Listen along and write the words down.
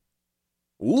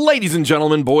Ladies and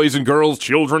gentlemen, boys and girls,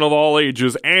 children of all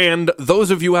ages, and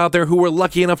those of you out there who were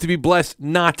lucky enough to be blessed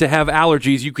not to have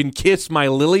allergies, you can kiss my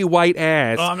lily white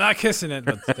ass. Oh, I'm not kissing it,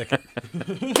 but stick it.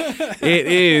 It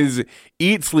is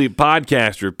Eat, Sleep,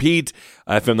 Podcast, Repeat,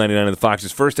 FM 99 of the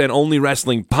Fox's first and only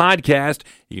wrestling podcast.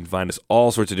 You can find us all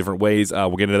sorts of different ways.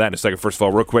 We'll get into that in a second. First of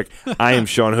all, real quick, I am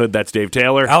Sean Hood. That's Dave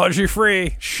Taylor. Allergy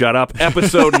free. Shut up.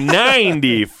 Episode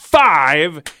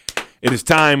 95. It is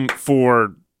time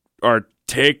for our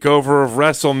takeover of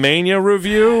WrestleMania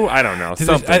review. I don't know.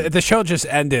 Something. The show just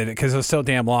ended because it was so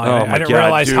damn long. Oh I didn't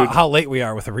realize how late we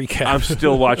are with the recap. I'm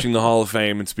still watching the Hall of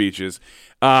Fame and speeches.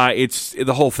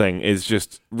 The whole thing is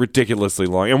just ridiculously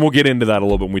long, and we'll get into that a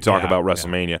little bit when we talk about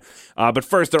WrestleMania. But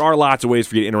first, there are lots of ways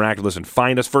for you to interact with us and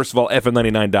find us. First of all,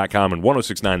 fm99.com and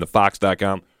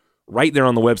 1069thefox.com. Right there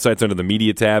on the websites under the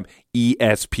media tab,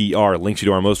 ESPR links you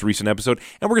to our most recent episode.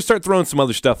 And we're going to start throwing some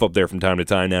other stuff up there from time to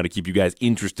time now to keep you guys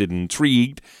interested and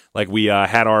intrigued. Like we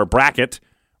had our bracket,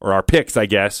 or our picks, I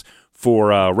guess, for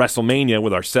WrestleMania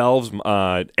with ourselves.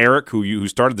 Eric, who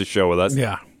started the show with us.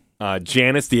 Yeah.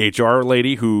 Janice, the HR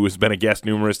lady, who has been a guest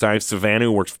numerous times. Savannah,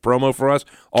 who works for promo for us.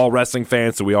 All wrestling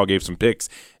fans, so we all gave some picks.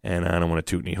 And I don't want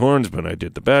to toot any horns, but I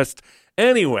did the best.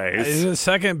 Anyways. The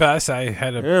second best, I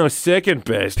had to second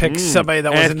best. pick somebody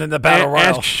that wasn't in the Battle Royal.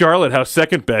 Ask Charlotte how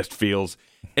second best feels.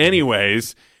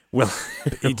 Anyways, well,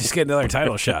 you just get another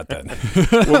title shot then.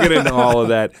 We'll get into all of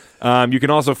that. You can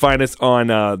also find us on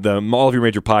all of your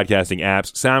major podcasting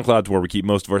apps. SoundCloud's where we keep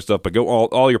most of our stuff, but go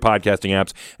all your podcasting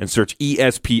apps and search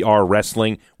ESPR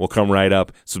Wrestling. We'll come right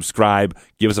up. Subscribe.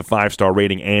 Give us a 5-star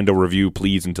rating and a review,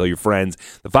 please, and tell your friends.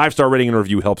 The 5-star rating and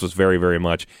review helps us very, very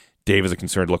much. Dave has a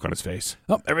concerned look on his face.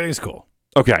 Oh, everything's cool.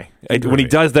 Okay. When he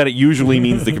does that, it usually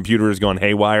means the computer has gone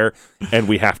haywire and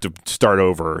we have to start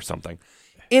over or something.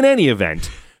 In any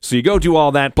event, so you go do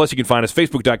all that. Plus, you can find us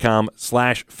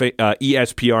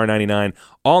Facebook.com/ESPR99,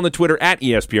 on the Twitter at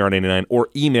ESPR99, or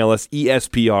email us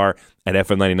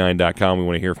ESPR@FM99.com. We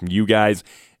want to hear from you guys.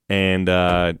 And,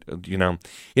 how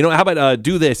about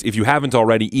do this? If you haven't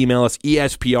already, email us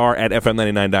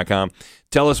ESPR@FM99.com.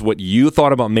 Tell us what you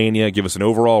thought about Mania. Give us an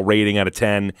overall rating out of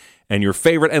 10 and your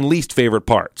favorite and least favorite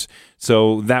parts.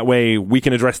 So that way we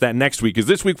can address that next week. Because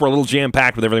this week we're a little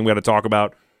jam-packed with everything we got to talk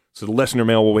about. So the listener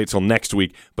mail will wait till next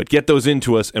week. But get those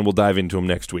into us and we'll dive into them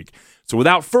next week. So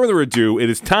without further ado, it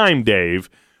is time, Dave.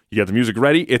 You got the music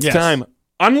ready? It's time.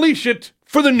 Unleash it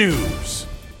for the news.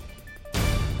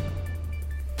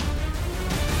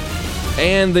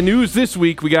 And the news this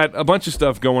week, we got a bunch of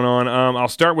stuff going on. I'll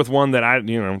start with one that I,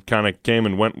 kind of came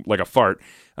and went like a fart.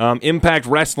 Impact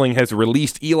Wrestling has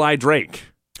released Eli Drake.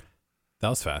 That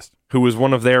was fast. Who was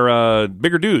one of their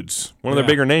bigger dudes, one of their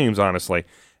bigger names, honestly.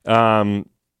 I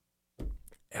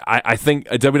think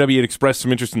WWE had expressed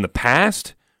some interest in the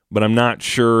past, but I'm not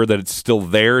sure that it's still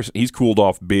there. He's cooled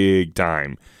off big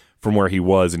time from where he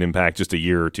was in Impact just a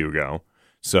year or two ago.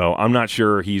 So I'm not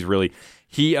sure he's really...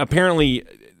 He apparently...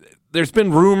 There's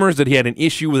been rumors that he had an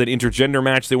issue with an intergender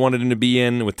match they wanted him to be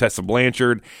in with Tessa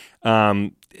Blanchard.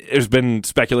 There's been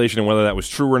speculation on whether that was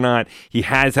true or not. He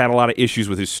has had a lot of issues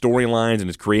with his storylines and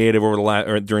his creative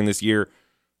during this year.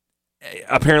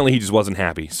 Apparently, he just wasn't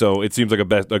happy. So it seems like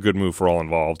a good move for all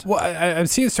involved. Well, I'm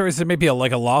seeing stories that maybe a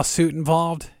lawsuit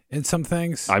involved in some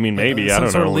things. I mean, maybe. I don't know.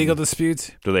 Some sort of legal disputes.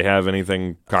 Do they have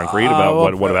anything concrete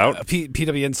about what about?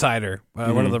 PW Insider,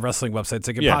 one of the wrestling websites,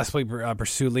 they could possibly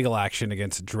pursue legal action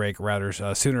against Drake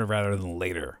sooner rather than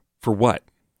later. For what?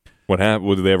 What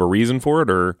happened? Do they have a reason for it,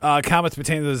 or comments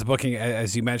pertaining to this booking,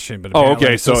 as you mentioned? But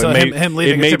okay. So him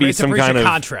leaving, it may be some kind of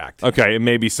contract. Okay, it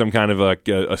may be some kind of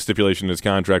a stipulation in his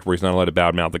contract where he's not allowed to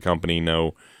badmouth the company.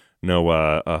 No,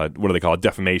 what do they call it?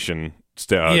 Defamation.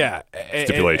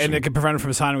 Stipulation. And it can prevent him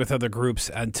from signing with other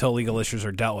groups until legal issues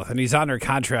are dealt with. And he's under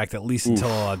contract at least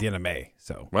until the end of May.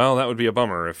 So, well, that would be a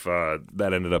bummer if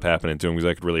that ended up happening to him, because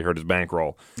that could really hurt his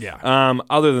bankroll. Yeah.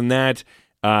 Other than that,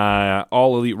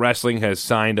 All Elite Wrestling has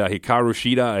signed Hikaru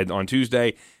Shida on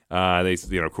Tuesday.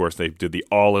 Of course, they did the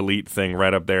All Elite thing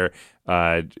right up there.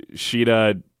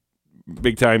 Shida,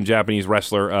 big time Japanese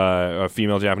wrestler, a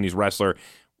female Japanese wrestler.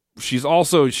 She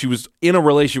was in a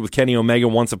relationship with Kenny Omega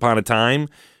once upon a time,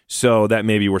 so that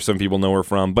may be where some people know her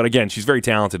from. But again, she's very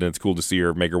talented, and it's cool to see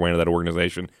her make her way into that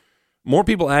organization. More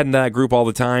people add into that group all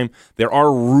the time. There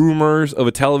are rumors of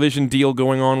a television deal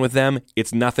going on with them.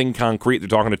 It's nothing concrete. They're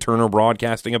talking to Turner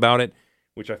Broadcasting about it,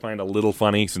 which I find a little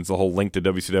funny since the whole link to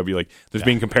WCW. Like, there's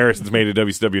been comparisons made to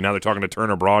WCW. Now they're talking to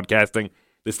Turner Broadcasting.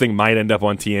 This thing might end up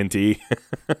on TNT,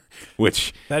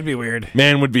 which that'd be weird.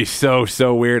 Man, would be so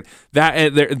weird.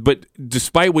 But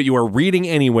despite what you are reading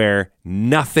anywhere,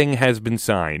 nothing has been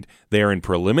signed. They are in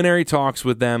preliminary talks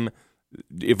with them.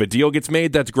 If a deal gets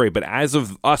made, that's great. But as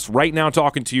of us right now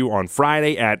talking to you on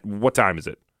Friday at what time is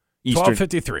it?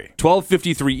 12:53.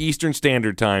 12:53 Eastern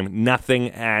Standard Time.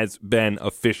 Nothing has been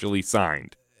officially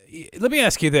signed. Let me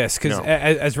ask you this, because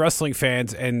as wrestling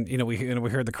fans, and we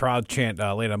heard the crowd chant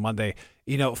late on Monday,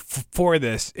 for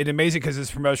this, it's amazing because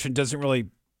this promotion doesn't really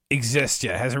exist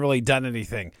yet, hasn't really done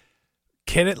anything.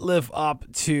 Can it live up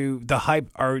to the hype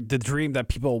or the dream that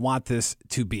people want this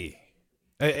to be?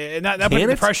 And not putting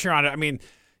the pressure on it. I mean,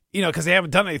 because they haven't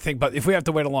done anything. But if we have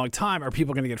to wait a long time, are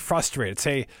people going to get frustrated?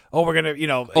 Say, we're going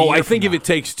to, I think if it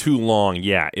takes too long,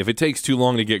 if it takes too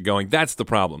long to get going, that's the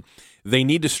problem. They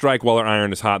need to strike while their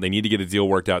iron is hot. They need to get a deal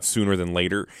worked out sooner than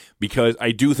later, because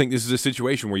I do think this is a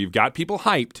situation where you've got people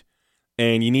hyped,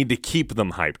 and you need to keep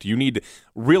them hyped. You need to,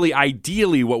 really,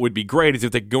 ideally, what would be great is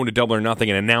if they could go into Double or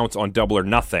Nothing and announce on Double or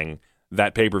Nothing,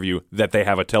 that pay-per-view, that they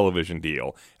have a television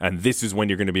deal, and this is when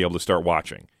you're going to be able to start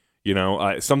watching.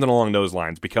 Something along those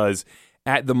lines, because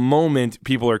at the moment,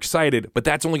 people are excited, but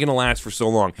that's only going to last for so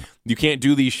long. You can't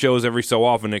do these shows every so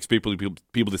often and expect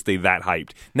people to stay that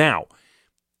hyped. Now,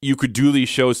 you could do these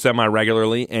shows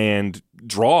semi-regularly and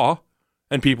draw,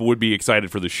 and people would be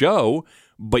excited for the show,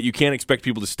 but you can't expect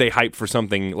people to stay hyped for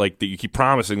something like that you keep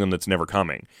promising them that's never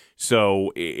coming.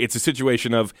 So it's a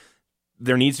situation of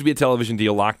there needs to be a television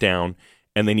deal locked down,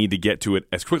 and they need to get to it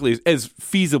as quickly as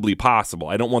feasibly possible.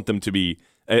 I don't want them to be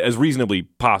as reasonably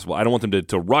possible. I don't want them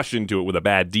to rush into it with a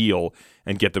bad deal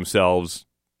and get themselves,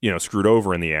 screwed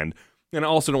over in the end. And I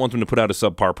also don't want them to put out a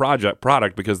subpar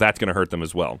product because that's going to hurt them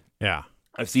as well. Yeah.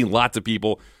 I've seen lots of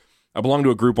people. I belong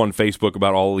to a group on Facebook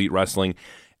about All Elite Wrestling,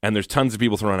 and there's tons of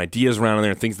people throwing ideas around in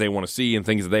there, things they want to see and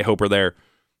things that they hope are there.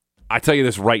 I tell you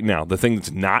this right now, the thing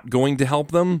that's not going to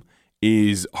help them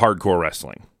is hardcore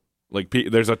wrestling. Like,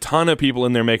 there's a ton of people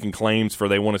in there making claims for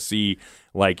they want to see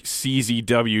like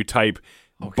CZW type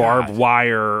barbed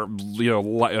wire,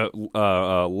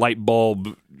 light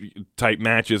bulb type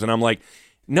matches, and I'm like,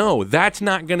 no, that's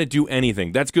not going to do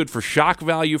anything. That's good for shock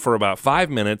value for about 5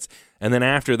 minutes, and then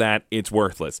after that, it's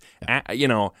worthless.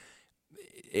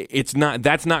 It's not.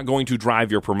 That's not going to drive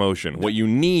your promotion. What you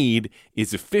need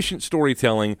is efficient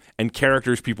storytelling and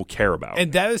characters people care about.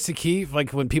 And that is the key.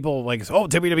 Like when people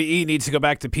WWE needs to go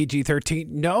back to PG-13.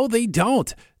 No, they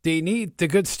don't. They need the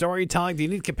good storytelling. They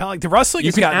need compelling. The wrestling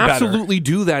has gotten better. You can absolutely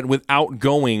do that without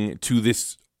going to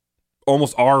this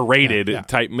almost R-rated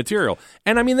type material.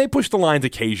 And I mean, they push the lines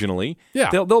occasionally. Yeah,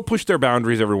 they'll push their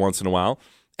boundaries every once in a while,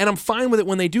 and I'm fine with it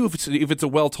when they do if it's a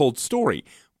well-told story.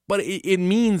 But it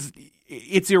means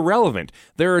it's irrelevant.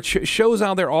 There are shows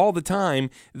out there all the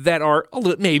time that are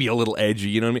maybe a little edgy.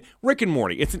 You know what I mean? Rick and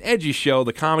Morty. It's an edgy show.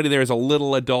 The comedy there is a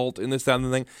little adult in this, that, and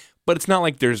the thing. But it's not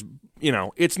like there's,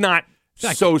 it's not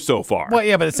so far. Well,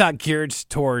 yeah, but it's not geared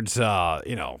towards, Well,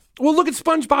 look at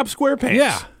SpongeBob SquarePants.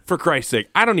 Yeah. For Christ's sake.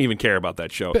 I don't even care about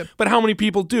that show. But how many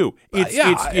people do?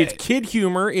 It's kid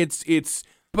humor. It's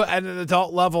But at an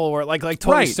adult level, where like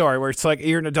Toy Story, where it's like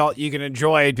you're an adult, you can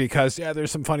enjoy it because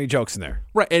there's some funny jokes in there.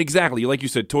 Right, exactly. Like you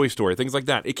said, Toy Story, things like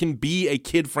that. It can be a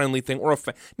kid-friendly thing, or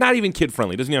not even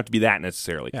kid-friendly. It doesn't have to be that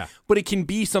necessarily. Yeah. But it can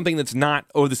be something that's not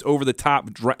this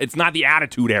over-the-top. It's not the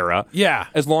Attitude Era. Yeah.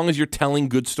 As long as you're telling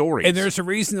good stories. And there's a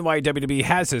reason why WWE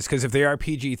has this, because if they are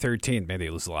PG-13, man, they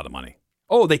lose a lot of money.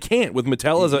 Oh, they can't. With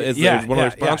Mattel as one of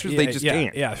their sponsors, they just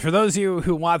can't. Yeah, for those of you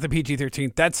who want the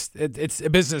PG-13, it's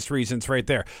business reasons right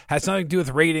there. Has nothing to do with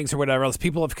ratings or whatever else.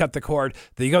 People have cut the cord.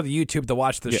 They go to YouTube to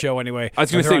watch the show anyway. I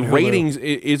was going to say, ratings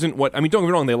isn't what... I mean, don't get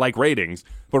me wrong, they like ratings,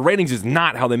 but ratings is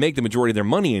not how they make the majority of their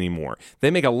money anymore.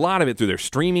 They make a lot of it through their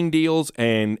streaming deals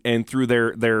and through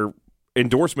their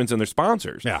endorsements and their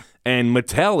sponsors. Yeah. And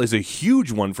Mattel is a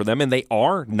huge one for them, and they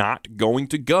are not going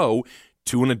to go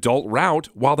to an adult route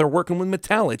while they're working with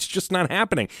Mattel. It's just not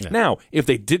happening. Yeah. Now, if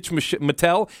they ditch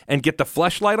Mattel and get the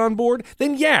Fleshlight on board,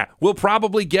 then we'll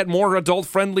probably get more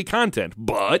adult-friendly content.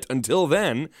 But until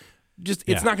then,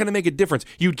 it's not going to make a difference.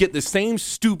 You'd get the same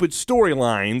stupid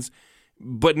storylines,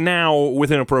 but now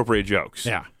with inappropriate jokes.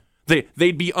 Yeah.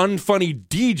 They'd be unfunny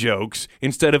D jokes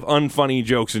instead of unfunny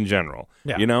jokes in general.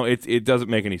 Yeah. It doesn't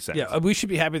make any sense. Yeah, we should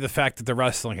be happy with the fact that the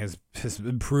wrestling has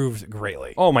improved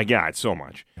greatly. Oh, my God, so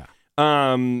much. Yeah.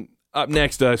 Up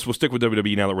next, so we'll stick with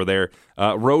WWE now that we're there.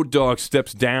 Road Dogg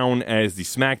steps down as the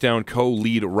SmackDown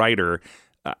co-lead writer.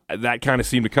 That kind of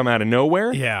seemed to come out of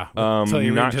nowhere. Yeah. Until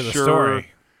you read into the story.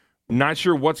 Not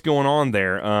sure what's going on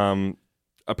there.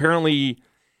 Apparently,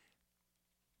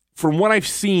 from what I've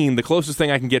seen, the closest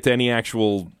thing I can get to any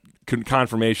actual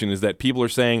confirmation is that people are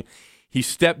saying he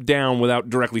stepped down without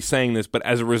directly saying this, but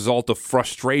as a result of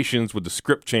frustrations with the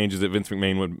script changes that Vince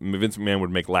McMahon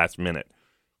would make last minute.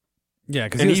 Yeah,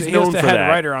 because he was the head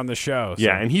writer on the show. So.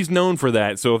 Yeah, and he's known for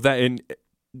that. So if that, and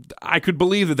I could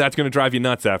believe that that's going to drive you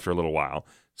nuts after a little while.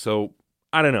 So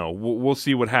I don't know. We'll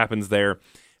see what happens there.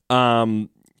 In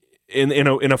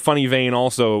a funny vein,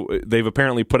 also, they've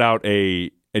apparently put out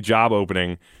a job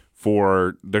opening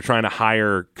for, they're trying to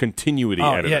hire continuity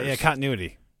editors. Yeah,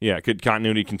 continuity. Yeah,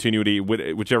 continuity,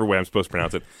 whichever way I'm supposed to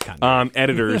pronounce it.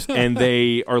 Editors, and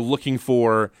they are looking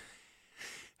for.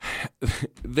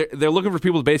 They're looking for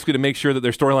people basically to make sure that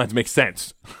their storylines make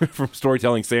sense from a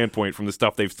storytelling standpoint from the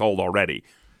stuff they've told already,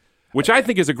 which I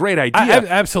think is a great idea.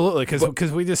 Absolutely,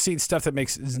 because we just see stuff that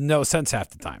makes no sense half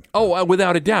the time. Oh,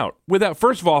 without a doubt.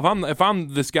 First of all, if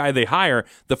I'm this guy they hire,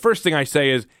 the first thing I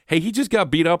say is, "Hey, he just got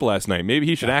beat up last night. Maybe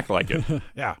he should act like it."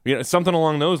 Yeah, something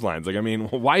along those lines. Like, I mean,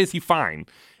 why is he fine?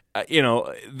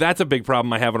 That's a big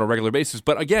problem I have on a regular basis.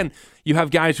 But again, you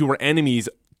have guys who were enemies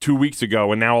 2 weeks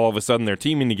ago, and now all of a sudden they're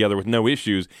teaming together with no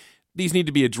issues. These need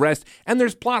to be addressed, and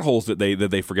there's plot holes that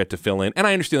they forget to fill in. And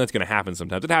I understand that's going to happen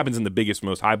sometimes. It happens in the biggest,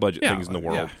 most high budget things in the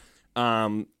world. Yeah.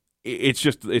 It's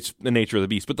the nature of the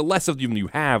beast. But the less of them you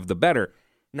have, the better.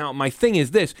 Now, my thing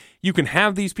is this: you can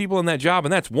have these people in that job,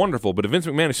 and that's wonderful. But if Vince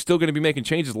McMahon is still going to be making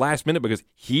changes last minute because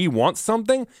he wants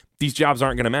something, these jobs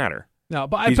aren't going to matter. No,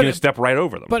 but he's going to step right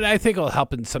over them. But I think it'll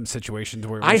help in some situations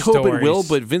where I hope it will.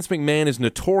 But Vince McMahon is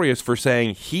notorious for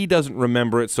saying he doesn't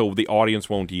remember it, so the audience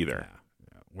won't either.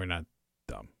 Yeah, we're not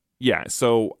dumb. Yeah,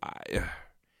 so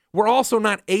we're also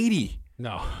not 80.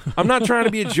 No, I'm not trying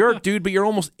to be a jerk, dude. But you're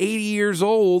almost 80 years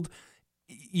old.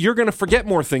 You're going to forget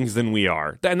more things than we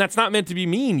are, and that's not meant to be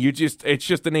mean. It's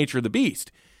just the nature of the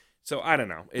beast. So I don't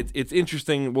know. It's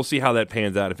interesting. We'll see how that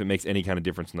pans out, if it makes any kind of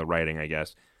difference in the writing, I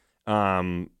guess.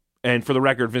 And for the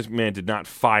record, Vince McMahon did not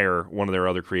fire one of their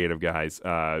other creative guys,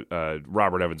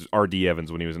 Robert Evans, R.D.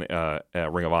 Evans, when he was in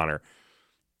Ring of Honor.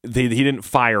 He didn't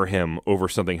fire him over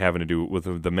something having to do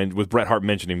with Bret Hart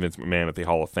mentioning Vince McMahon at the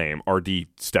Hall of Fame. R.D.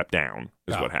 stepped down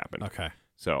is what happened. Okay.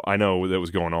 So I know that was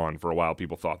going on for a while.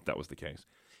 People thought that was the case.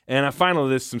 And finally,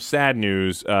 there's some sad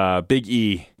news. Big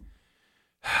E,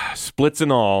 splits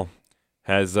and all,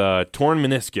 has torn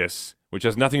meniscus, which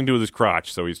has nothing to do with his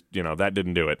crotch, so he's that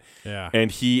didn't do it. Yeah.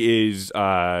 And he is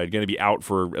going to be out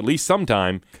for at least some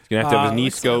time. He's going to have his knee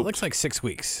scoped. It looks like 6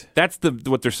 weeks. That's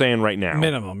what they're saying right now.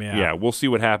 Minimum, yeah. Yeah, we'll see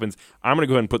what happens. I'm going to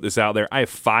go ahead and put this out there. I have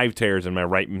 5 tears in my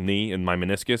right knee and my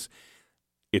meniscus.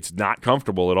 It's not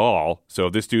comfortable at all. So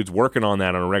if this dude's working on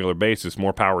that on a regular basis,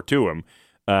 more power to him.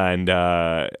 And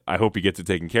I hope he gets it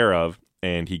taken care of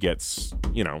and he gets,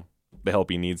 the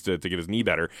help he needs to get his knee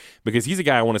better, because he's a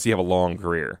guy I want to see have a long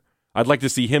career. I'd like to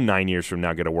see him 9 years from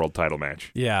now get a world title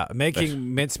match. Yeah,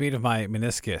 making mincemeat of my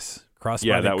meniscus.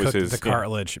 The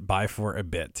cartilage by for a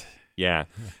bit. Yeah.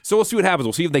 So we'll see what happens.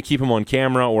 We'll see if they keep him on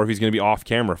camera or if he's going to be off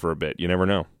camera for a bit. You never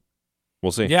know.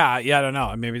 We'll see. Yeah, I don't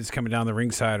know. Maybe it's coming down the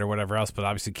ringside or whatever else, but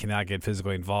obviously cannot get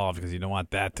physically involved because you don't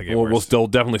want that to get worse. We'll still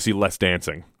definitely see less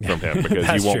dancing from him because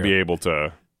he won't be able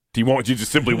to. He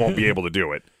just simply won't be able to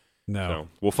do it. No. So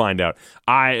we'll find out.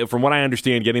 From what I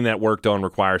understand, getting that work done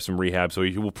requires some rehab, so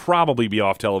he will probably be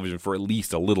off television for at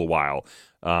least a little while,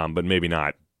 but maybe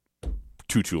not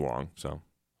too long. So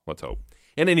let's hope.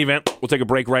 In any event, we'll take a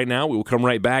break right now. We will come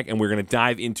right back, and we're going to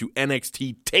dive into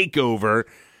NXT TakeOver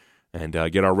and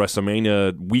get our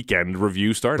WrestleMania weekend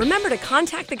review started. Remember to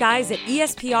contact the guys at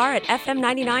ESPR at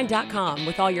FM99.com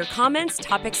with all your comments,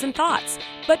 topics, and thoughts.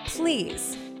 But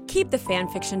please, keep the fan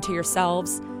fiction to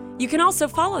yourselves. You can also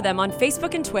follow them on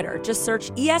Facebook and Twitter. Just search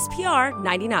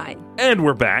ESPR99. And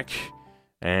we're back.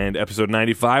 And episode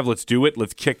 95, let's do it.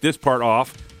 Let's kick this part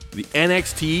off. The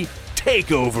NXT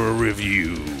TakeOver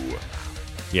review.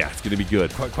 Yeah, it's going to be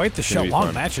good. Quite the show.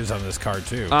 Long matches on this card,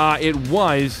 too. It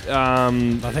was.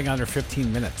 Nothing under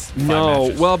 15 minutes.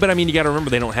 No. Well, but I mean, you got to remember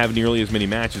they don't have nearly as many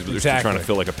matches, but they're still trying to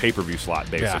fill like a pay-per-view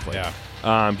slot, basically. Yeah.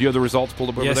 Do you have the results pulled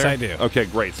up over there? Yes, I do. Okay,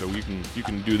 great. So you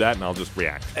can do that, and I'll just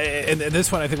react. And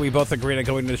this one, I think we both agreed on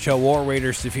going to the show. War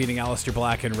Raiders defeating Aleister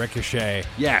Black and Ricochet.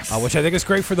 Yes. Which I think is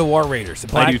great for the War Raiders.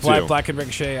 I do too. Black and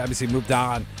Ricochet obviously moved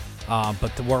on,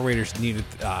 but the War Raiders needed,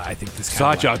 I think, this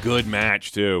kind of such a good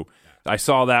match, too. I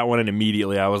saw that one, and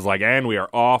immediately I was like, and we are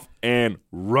off and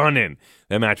running.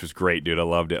 That match was great, dude. I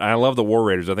loved it. I love the War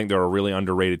Raiders. I think they're a really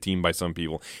underrated team by some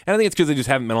people. And I think it's because they just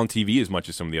haven't been on TV as much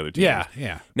as some of the other teams.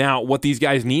 Yeah. Now, what these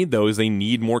guys need, though, is they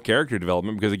need more character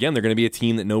development because, again, they're going to be a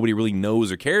team that nobody really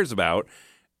knows or cares about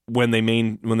when they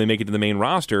make it to the main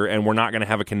roster, and we're not going to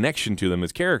have a connection to them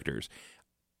as characters.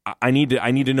 I need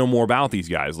to know more about these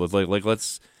guys.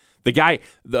 Let's. The guy,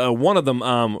 one of them,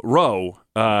 Ro,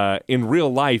 in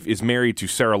real life is married to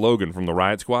Sarah Logan from the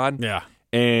Riot Squad. Yeah.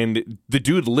 And the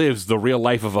dude lives the real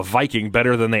life of a Viking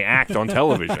better than they act on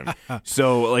television.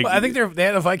 So, like, I think they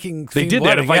had a Viking. They did.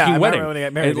 Wedding. They had a Viking I wedding. when they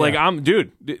got married, and, like,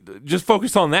 dude, just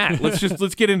focus on that.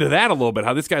 Let's get into that a little bit.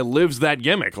 How this guy lives that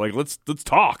gimmick. Like, let's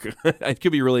talk. It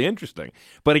could be really interesting.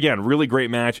 But again, really great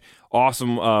match.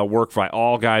 Awesome work by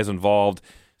all guys involved.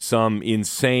 Some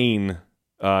insane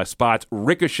spots.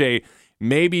 Ricochet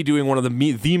maybe doing one of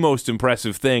the most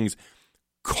impressive things.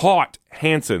 Caught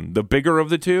Hansen, the bigger of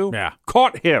the two. Yeah.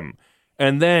 Caught him.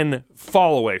 And then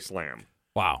fall-away slam.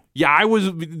 Wow. Yeah, I was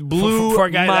blew for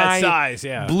a guy my, that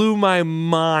size, blew my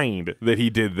mind that he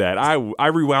did that. I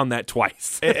rewound that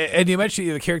twice. And you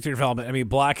mentioned the character development. I mean,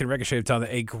 Black and Ricochet have done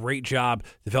a great job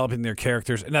developing their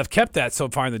characters, and I've kept that so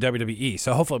far in the WWE.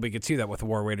 So hopefully we can see that with the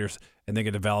War Raiders, and they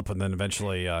can develop and then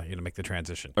eventually make the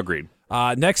transition. Agreed.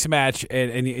 Next match,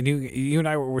 and you and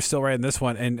I were still right in this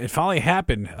one, and it finally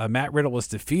happened. Matt Riddle was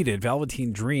defeated.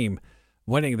 Velveteen Dream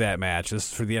winning that match. This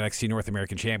is for the NXT North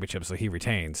American Championship, so he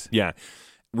retains. Yeah.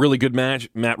 Really good match.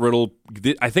 Matt Riddle,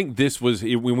 I think this was,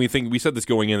 when we said this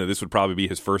going in, that this would probably be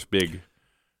his first big,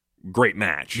 great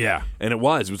match. Yeah. And it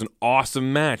was an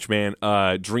awesome match, man.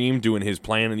 Dream doing his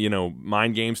plan,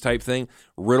 mind games type thing.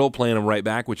 Riddle playing him right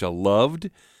back, which I loved.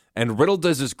 And Riddle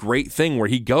does this great thing where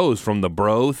he goes from the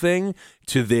bro thing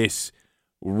to this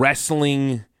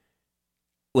wrestling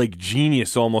like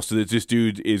genius almost. That this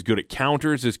dude is good at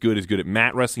counters, is good at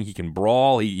mat wrestling. He can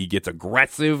brawl. He gets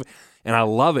aggressive, and I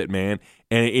love it, man.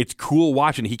 And it's cool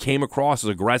watching. He came across as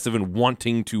aggressive and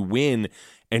wanting to win,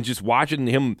 and just watching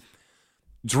him.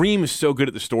 Dream is so good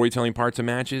at the storytelling parts of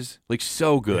matches, like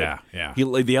so good. Yeah.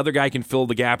 The other guy can fill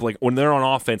the gap. Like when they're on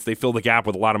offense, they fill the gap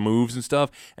with a lot of moves and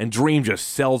stuff. And Dream just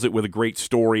sells it with a great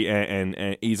story,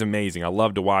 and he's amazing. I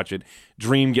love to watch it.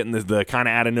 Dream getting the kind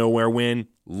of out of nowhere win,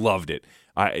 loved it.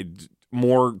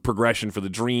 More progression for the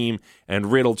Dream,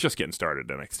 and Riddle just getting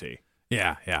started at NXT.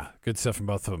 Yeah, good stuff from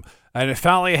both of them. And it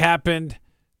finally happened.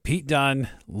 Pete Dunne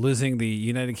losing the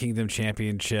United Kingdom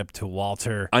Championship to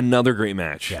Walter. Another great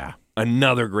match. Yeah.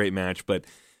 Another great match, but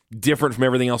different from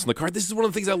everything else on the card. This is one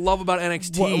of the things I love about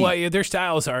NXT. Well, yeah, their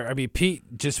styles are, I mean,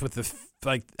 Pete just with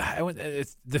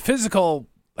it's the physical,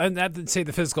 and I didn't say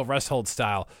the physical rest hold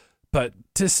style, but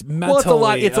just mentally.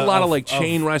 Well, it's a lot of like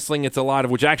chain wrestling. It's a lot of,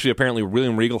 which actually apparently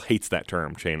William Regal hates that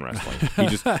term, chain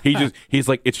wrestling. He's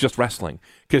like, it's just wrestling,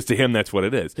 because to him that's what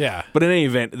it is. Yeah. But in any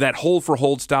event, that hold for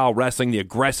hold style wrestling, the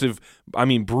aggressive,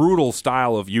 brutal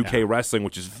style of UK wrestling,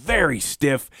 which is very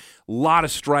stiff, a lot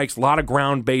of strikes, a lot of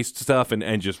ground based stuff,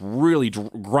 and just really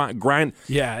grind.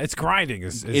 Yeah, it's grinding.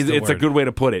 It's a good way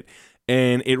to put it.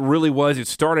 And it really was. It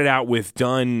started out with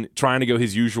Dunne trying to go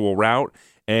his usual route,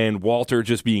 and Walter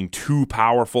just being too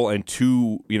powerful and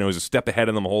too, was a step ahead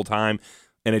of them the whole time,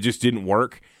 and it just didn't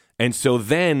work. And so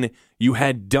then you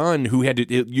had Dunne, who had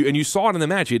to, and you saw it in the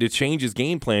match, he had to change his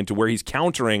game plan to where he's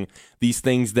countering these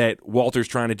things that Walter's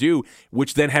trying to do,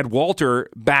 which then had Walter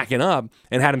backing up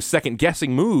and had him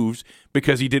second-guessing moves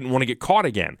because he didn't want to get caught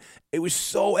again. It was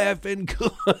so effing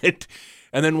good.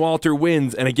 And then Walter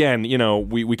wins, and again,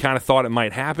 we kind of thought it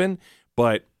might happen,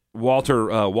 but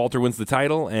Walter wins the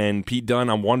title, and Pete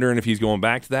Dunne, I'm wondering if he's going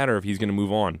back to that or if he's going to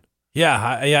move on.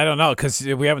 Yeah, I don't know, because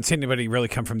we haven't seen anybody really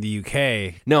come from the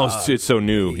UK. No, it's so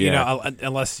new. Yeah,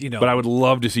 unless But I would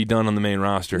love to see Dunne on the main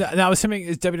roster. Now, assuming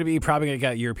is WWE probably going to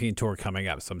get a European tour coming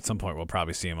up, so at some point we'll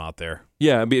probably see him out there.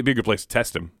 Yeah, it'd be a bigger place to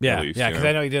test him. Yeah, because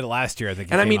I know he did it last year. I think.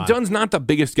 Dunne's not the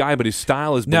biggest guy, but his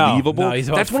style is believable. No,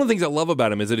 that's one of the things I love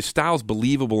about him, is that his style's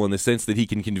believable in the sense that he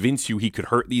can convince you he could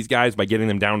hurt these guys by getting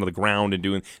them down to the ground and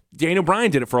doing. Daniel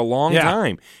Bryan did it for a long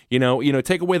time.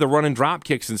 Take away the run and drop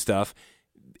kicks and stuff.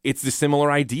 It's the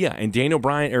similar idea, and Daniel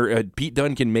Bryan or Pete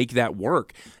Dunne can make that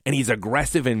work, and he's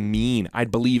aggressive and mean. I'd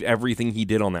believe everything he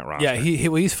did on that roster. Yeah,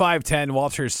 he's 5'10".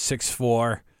 Walter's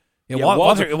 6'4".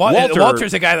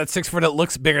 Walter's a guy that's 6'4" that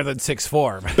looks bigger than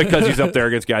 6'4", because he's up there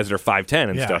against guys that are 5'10"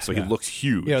 and stuff, so he looks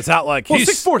huge. It's not like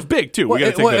 6'4" is big too. We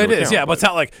got to take that into account. Yeah, but it's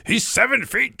not like he's 7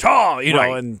 feet tall,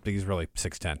 and he's really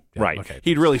 6'10". Yeah, right. Okay.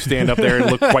 He'd really stand up there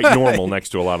and look quite normal next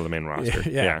to a lot of the main roster.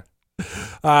 Yeah.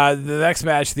 The next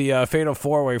match, the Fatal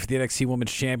 4-Way for the NXT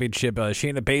Women's Championship,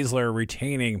 Shayna Baszler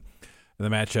retaining the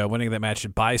match, winning that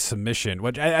match by submission,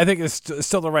 which I think is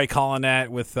still the right call on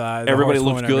that. With everybody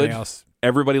looked good.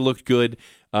 Everybody looked good.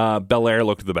 Belair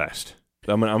looked the best.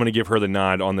 I'm going to give her the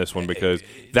nod on this one because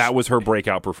that was her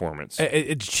breakout performance.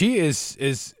 She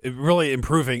is really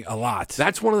improving a lot.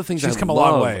 That's one of the things she's I come love.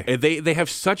 A long way. They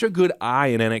have such a good eye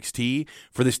in NXT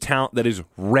for this talent that is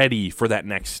ready for that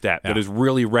next step, that is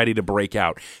really ready to break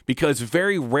out. Because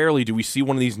very rarely do we see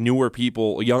one of these newer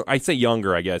people, I say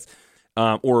younger, I guess,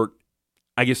 or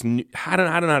I guess I don't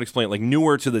know how to explain it. Like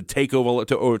newer to the takeover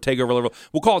level.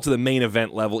 We'll call it to the main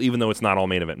event level, even though it's not all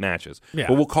main event matches. Yeah.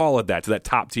 But we'll call it that, to that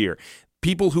top tier.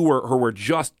 People who were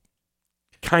just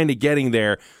kind of getting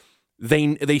there.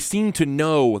 They seem to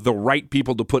know the right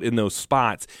people to put in those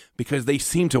spots because they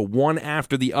seem to one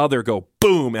after the other go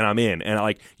boom and I'm in, and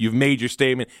like you've made your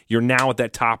statement, you're now at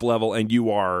that top level and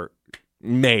you are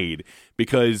made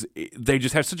because they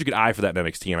just have such a good eye for that in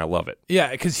NXT and I love it. Yeah,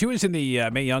 because he was in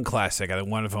the Mae Young Classic. I think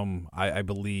one of them, I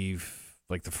believe,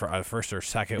 like the first or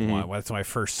second one. That's when I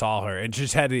first saw her, and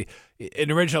just had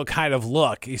an original kind of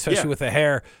look, especially with the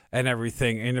hair and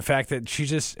everything, and the fact that she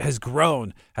just has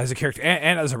grown as a character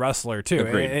and as a wrestler too.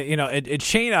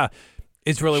 Shayna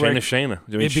is really Shayna.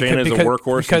 I mean, Shayna is a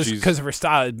workhorse because of her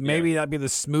style. It maybe not be the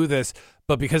smoothest,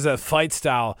 but because of that fight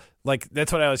style, like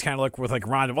that's what I always kind of look with like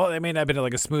Ronda. Well, it may not have been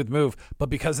like a smooth move, but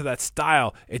because of that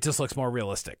style, it just looks more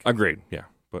realistic. Agreed. Yeah,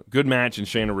 but good match, and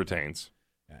Shayna retains.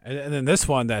 And then this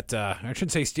one that I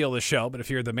shouldn't say steal the show, but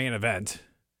if you're the main event,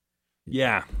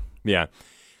 yeah,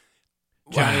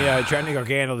 Johnny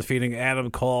Gargano defeating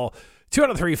Adam Cole. 2 out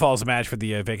of 3 falls match for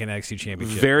the vacant NXT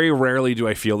Championship. Very rarely do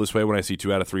I feel this way when I see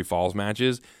 2 out of 3 falls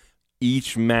matches.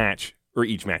 Each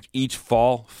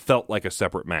fall felt like a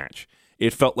separate match.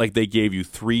 It felt like they gave you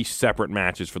 3 separate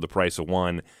matches for the price of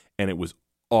one, and it was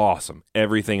awesome.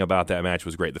 Everything about that match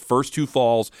was great. The first 2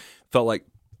 falls felt like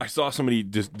I saw somebody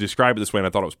describe it this way, and I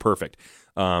thought it was perfect.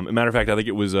 As a matter of fact, I think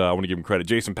it was, I want to give him credit,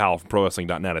 Jason Powell from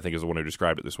ProWrestling.net, I think is the one who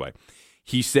described it this way.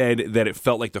 He said that it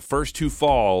felt like the first 2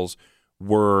 falls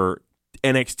were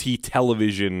NXT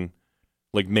television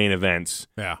like main events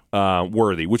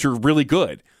worthy, which are really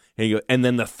good. And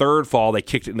then the third fall, they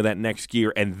kicked it into that next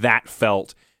gear, and that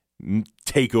felt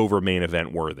takeover main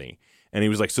event worthy. And he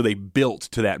was like, so they built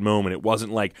to that moment. It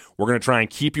wasn't like, we're going to try and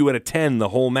keep you at a 10 the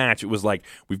whole match. It was like,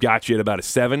 we've got you at about a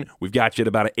 7, we've got you at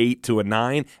about an 8 to a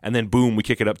 9, and then boom, we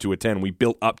kick it up to a 10. We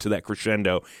built up to that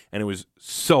crescendo, and it was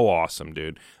so awesome,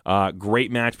 dude.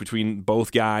 Great match between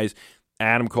both guys.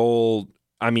 Adam Cole,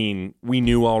 I mean, we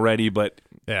knew already, but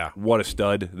what a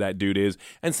stud that dude is.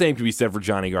 And same can be said for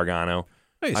Johnny Gargano.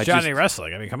 He's Johnny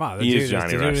Wrestling. I mean, come on. He is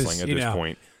Johnny Wrestling at this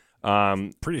point.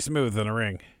 Pretty smooth in a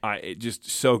ring. Just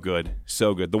so good,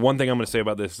 so good. The one thing I'm going to say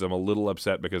about this is I'm a little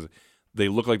upset because they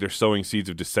look like they're sowing seeds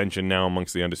of dissension now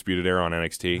amongst the Undisputed Era on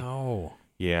NXT. No.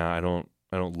 Yeah, I don't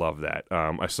love that.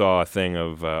 I saw a thing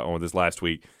of this last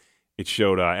week. It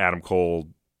showed Adam Cole.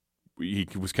 He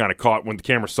was kind of caught when the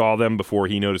camera saw them before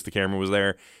he noticed the camera was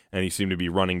there, and he seemed to be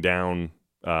running down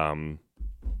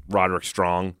Roderick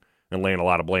Strong and laying a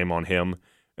lot of blame on him.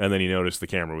 And then he noticed the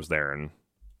camera was there and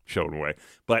showed him away.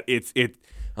 But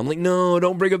I'm like, no,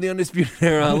 don't bring up the Undisputed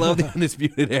Era. I love the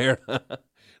Undisputed Era.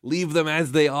 Leave them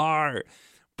as they are.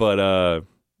 But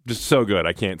just so good.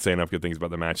 I can't say enough good things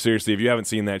about the match. Seriously, if you haven't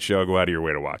seen that show, go out of your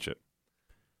way to watch it.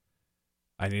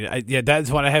 That's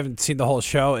when I haven't seen the whole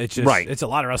show. It's just It's a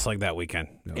lot of wrestling that weekend.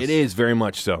 It is very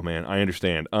much so, man. I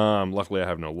understand. Luckily, I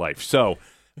have no life, so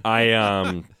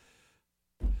I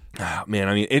man,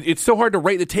 I mean, it's so hard to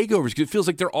rate the takeovers because it feels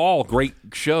like they're all great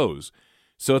shows.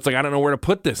 So it's like I don't know where to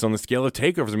put this on the scale of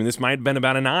takeovers. I mean, this might have been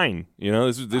about a 9. You know,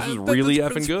 this is really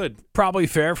effing good. Probably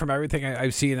fair from everything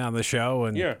I've seen on the show,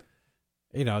 and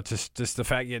you know, just the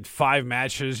fact you had 5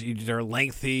 matches, they're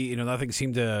lengthy. You know, nothing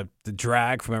seemed to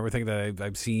drag from everything that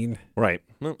I've seen. Right.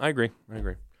 Well, I agree.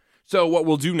 So what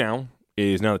we'll do now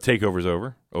is now the takeover's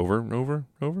over.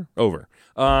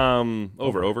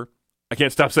 I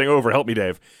can't stop saying over. Help me,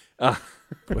 Dave.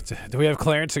 Do we have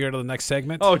clearance to go to the next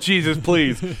segment? Oh, Jesus,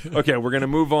 please. Okay, we're going to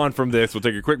move on from this. We'll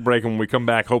take a quick break, and when we come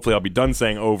back, hopefully I'll be done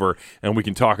saying over, and we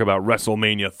can talk about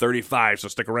WrestleMania 35, so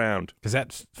stick around. Because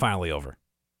that's finally over.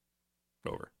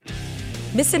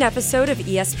 Miss an episode of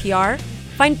ESPR?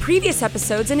 Find previous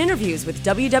episodes and interviews with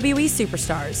WWE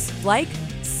superstars, like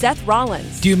Seth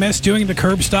Rollins. Do you miss doing the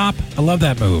curb stop? I love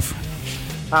that move.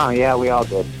 Oh, yeah, we all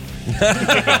did.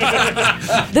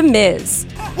 The Miz.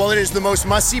 Well, it is the most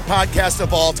must-see podcast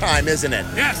of all time, isn't it?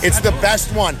 Yes. It's the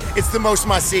best one. It's the most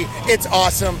must-see. It's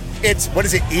awesome. It's, what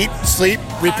is it, eat, sleep,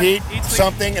 repeat,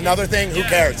 something, another thing? Who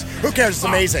cares? Who cares? It's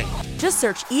amazing. Just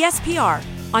search ESPR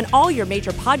on all your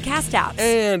major podcast apps.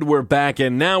 And we're back,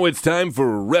 and now it's time for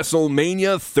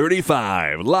WrestleMania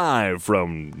 35, live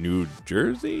from New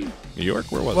Jersey? New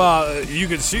York? Where was it? Well, you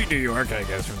can see New York, I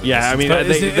guess. From the yeah, I mean,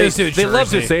 distance, they love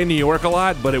to say New York a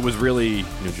lot, but it was really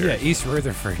New Jersey. Yeah, East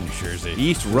Rutherford, New Jersey.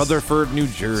 East Rutherford, New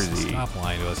Jersey. Stop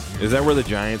lying to us. Is that where the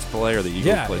Giants play, or the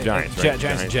Eagles play? Giants, right?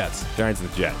 Giants and Jets. Giants and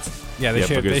the Jets. Yeah,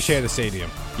 they share the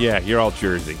stadium. Yeah, you're all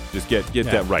Jersey. Just get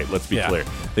that right. Let's be clear.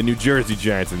 The New Jersey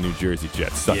Giants and New Jersey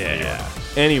Jets. Suck New York.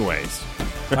 Anyways,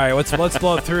 All right, let's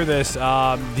blow through this. The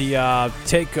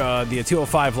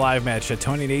 205 Live match.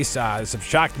 Tony Nese has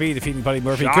shocked me, defeating Buddy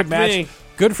Murphy. Shocked Good match. me.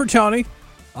 Good for Tony.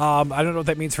 I don't know what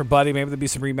that means for Buddy. Maybe there'll be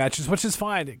some rematches, which is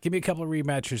fine. Give me a couple of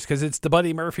rematches because it's the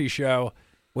Buddy Murphy show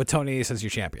with Tony Nese as your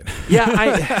champion.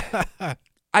 Yeah,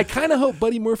 I kind of hope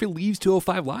Buddy Murphy leaves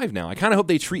 205 Live now. I kind of hope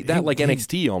they treat that like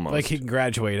NXT almost. Like he can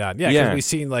graduate on. Yeah, because we've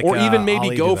seen or even maybe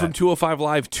Ali go from 205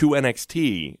 Live to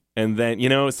NXT and then,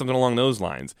 something along those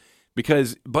lines.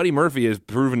 Because Buddy Murphy has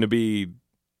proven to be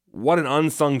what an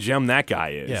unsung gem that guy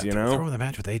is, Throw in the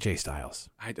match with AJ Styles.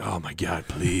 Oh, my God,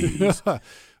 please. Let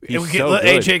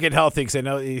AJ get healthy because I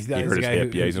know he's he hurt his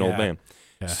hip. He's an old man.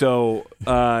 Yeah. So,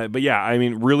 but yeah, I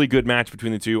mean, really good match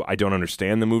between the two. I don't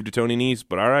understand the move to Tony Nese,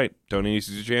 but all right, Tony Nese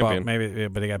is a champion. Well, maybe,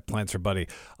 but they got plans for Buddy.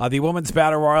 The women's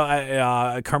battle royal,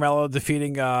 Carmella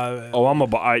defeating. Not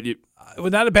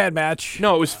a bad match.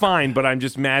 No, it was fine, but I'm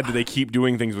just mad that they keep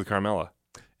doing things with Carmella.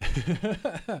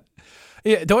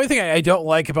 Yeah, the only thing I don't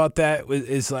like about that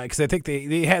is like, because I think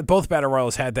they had both battle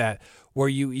royals had that where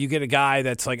you get a guy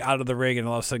that's like out of the ring and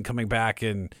all of a sudden coming back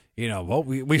and we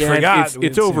forgot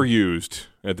it's overused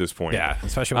at this point. Yeah,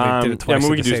 especially when they did it twice. I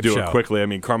mean, we in can the just do same it show. quickly. I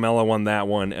mean, Carmella won that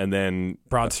one, and then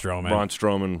Braun Strowman. Braun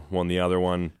Strowman won the other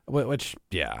one. Which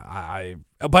I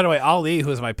by the way, Ali, who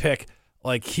was my pick,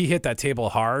 like he hit that table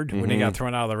hard when he got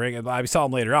thrown out of the ring. And I saw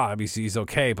him later on. Obviously, he's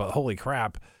okay, but holy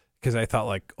crap. Because I thought,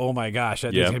 like, oh, my gosh,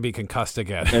 that dude's going to be concussed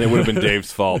again. And it would have been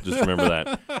Dave's fault. Just remember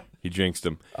that. He jinxed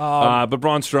him. But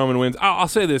Braun Strowman wins. I'll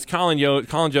say this. Colin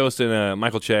Jost and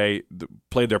Michael Che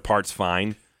played their parts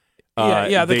fine.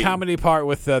 The comedy part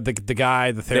with the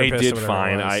guy, the therapist. They did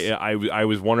fine. I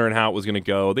was wondering how it was going to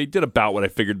go. They did about what I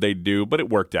figured they'd do, but it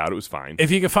worked out. It was fine. If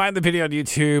you can find the video on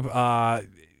YouTube,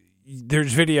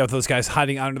 there's video of those guys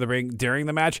hiding under the ring during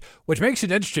the match, which makes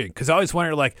it interesting because I always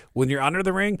wonder, like, when you're under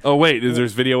the ring. Oh wait,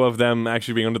 there's video of them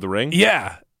actually being under the ring?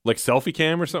 Yeah, like selfie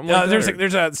cam or something like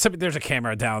that. There's a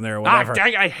camera down there or whatever.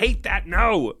 I hate that.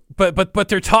 No, but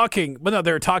they're talking. But no,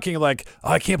 they're talking like, oh,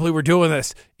 I can't believe we're doing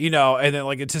this, and then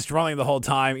like it's just running the whole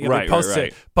time. Right, they post right.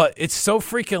 it, but it's so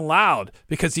freaking loud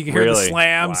because you can hear the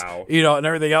slams, Wow. And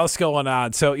everything else going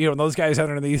on. So those guys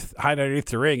hiding underneath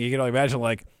the ring, you can only imagine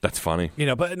like that's funny.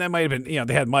 But that might have been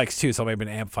they had mics too, so it might have been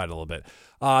amplified a little bit.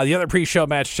 The other pre-show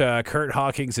match, Kurt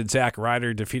Hawkins and Zack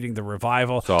Ryder defeating the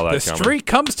Revival. The streak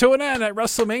comes to an end at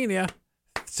WrestleMania.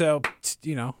 So,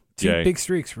 two big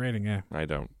streaks rating, yeah.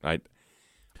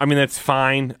 I mean, that's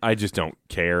fine. I just don't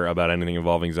care about anything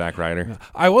involving Zack Ryder.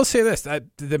 I will say this.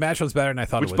 The match was better than I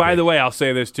thought it would be. Which, by the way, I'll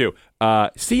say this, too.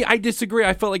 See, I disagree.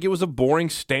 I felt like it was a boring,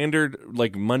 standard,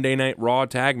 like, Monday Night Raw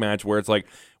tag match where it's like,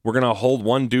 we're going to hold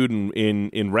one dude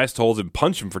in rest holds and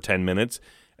punch him for 10 minutes.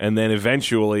 And then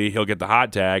eventually he'll get the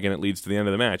hot tag, and it leads to the end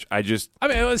of the match.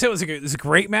 It was a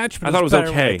great match. But I thought it was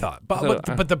okay.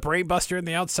 But the brain buster in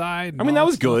the outside. I mean, that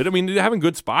was good. I mean, having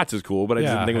good spots is cool, but I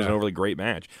just didn't think it was an overly great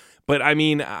match. But I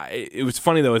mean, it was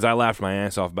funny though, as I laughed my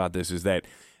ass off about this, is that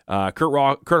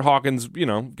Kurt Hawkins,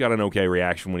 got an okay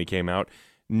reaction when he came out.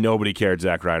 Nobody cared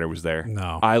Zack Ryder was there.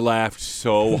 No, I laughed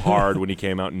so hard when he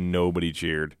came out, and nobody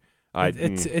cheered.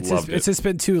 It's just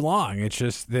been too long. It's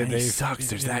just he sucks.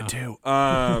 There's that too.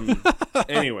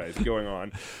 Anyways, going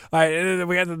on. All right, and then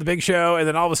we got the big show, and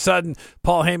then all of a sudden,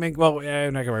 Paul Heyman. Well,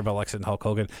 I'm not gonna worry about Alexa and Hulk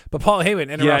Hogan, but Paul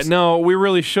Heyman interrupts. Yeah, no, we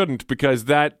really shouldn't because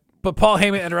that. But Paul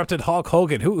Heyman interrupted Hulk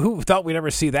Hogan. Who thought we'd ever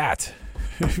see that?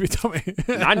 Not in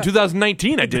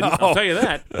 2019. I didn't. No. I'll tell you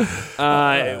that.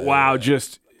 Wow,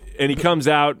 just. And he comes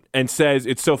out and says,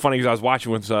 it's so funny because I was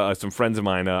watching with some friends of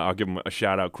mine. I'll give them a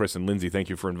shout out, Chris and Lindsay. Thank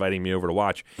you for inviting me over to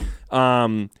watch.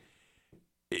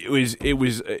 It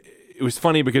was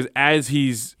funny because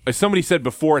as somebody said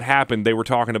before it happened, they were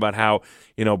talking about how,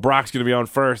 Brock's going to be on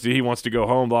first. He wants to go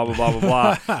home, blah, blah, blah, blah,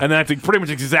 blah. And that's pretty much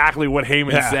exactly what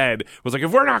Heyman said. Was like,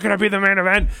 if we're not going to be the main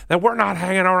event, then we're not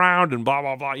hanging around and blah,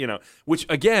 blah, blah, which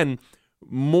again,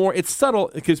 it's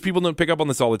subtle because people don't pick up on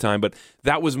this all the time, but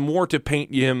that was more to paint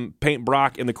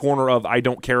Brock in the corner of I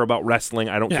don't care about wrestling,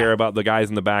 I don't care about the guys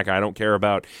in the back, I don't care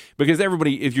about, because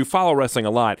everybody, if you follow wrestling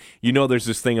a lot, there's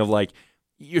this thing of like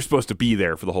you're supposed to be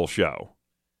there for the whole show.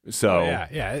 So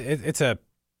it's a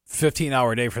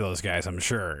 15-hour day for those guys, I'm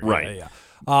sure. Right. Yeah.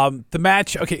 The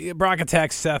match. Okay, Brock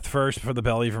attacks Seth first for the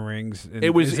bell even rings.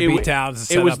 It was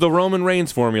the Roman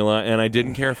Reigns formula, and I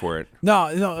didn't care for it.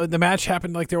 No, the match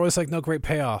happened like there was like no great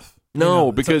payoff.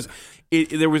 No, because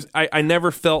there was. I never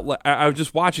felt like I was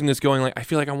just watching this, going like I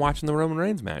feel like I'm watching the Roman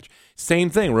Reigns match. Same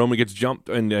thing. Roman gets jumped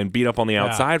and beat up on the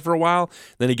outside for a while.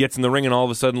 Then he gets in the ring and all of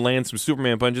a sudden lands some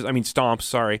Superman punches. I mean stomps.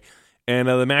 Sorry, and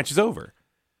the match is over.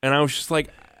 And I was just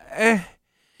like, eh.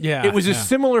 Yeah, it was a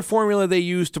similar formula they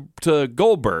used to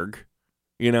Goldberg,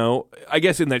 You know, I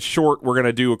guess in that short, we're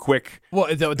gonna do a quick. Well,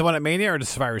 the one at Mania or the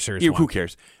Survivor Series? Who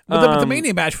cares? Well, the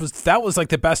Mania match was like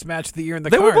the best match of the year in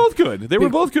the card. They were both good. They were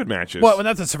both good matches. Well,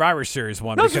 not the Survivor Series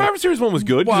one. No, the Survivor Series one was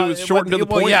good because it was shortened to the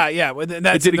point. Yeah.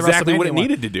 It did exactly what it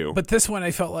needed to do. But this one,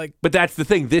 I felt like. But that's the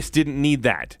thing. This didn't need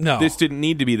that. No, this didn't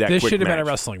need to be that. This quick should have match. been a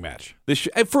wrestling match.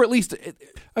 For at least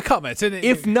a couple minutes.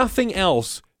 If nothing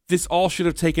else. This all should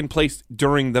have taken place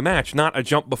during the match, not a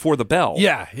jump before the bell.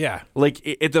 Yeah. Like,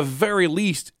 at the very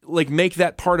least, like, make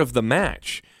that part of the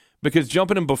match. Because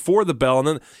jumping in before the bell, and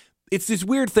then it's this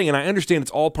weird thing, and I understand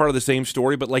it's all part of the same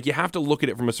story, but, like, you have to look at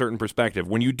it from a certain perspective.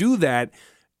 When you do that,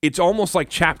 it's almost like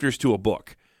chapters to a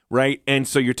book, right? And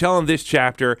so you're telling this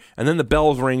chapter, and then the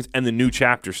bell rings, and the new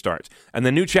chapter starts. And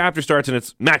the new chapter starts, and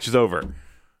its match is over.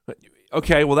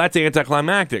 Okay, well, that's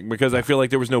anticlimactic, because I feel like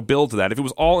there was no build to that. If it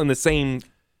was all in the same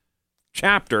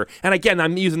chapter, and again,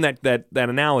 I'm using that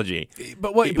analogy.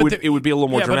 But it would be a little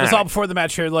more dramatic. But it's all before the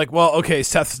match. You're like, well, okay,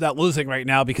 Seth's not losing right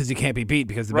now because he can't be beat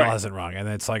because the bell hasn't rung, and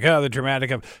it's like, the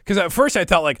dramatic of because at first I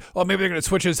thought like, maybe they're going to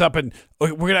switch this up and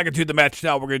we're not going to do the match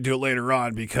now. We're going to do it later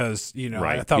on because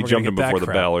I thought he jumped in before the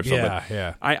bell or something.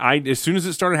 Yeah. I as soon as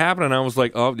it started happening, I was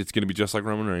like, it's going to be just like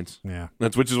Roman Reigns. Yeah,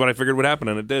 which is what I figured would happen,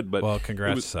 and it did. But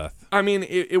congrats, Seth. I mean,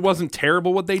 it wasn't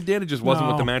terrible what they did. It just wasn't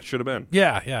what the match should have been.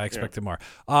 Yeah, I expected more.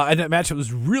 And that match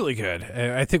was really good.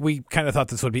 I think we kind of thought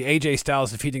this would be AJ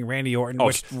Styles defeating Randy Orton.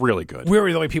 Which it's really good. We were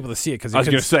the only people to see it because I was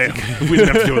going to say we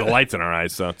didn't have to do it with the lights in our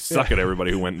eyes. So suck it, everybody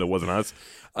who went that wasn't us.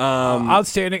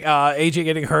 Outstanding. AJ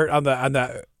getting hurt on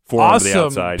that forearm awesome to the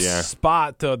outside,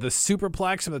 spot, the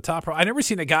superplex from the top rope. I never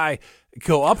seen a guy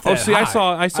go up that high.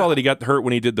 I saw that he got hurt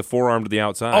when he did the forearm to the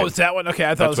outside. Oh, is that one? Okay,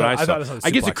 I thought it was I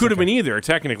guess it could have been either.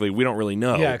 Technically, we don't really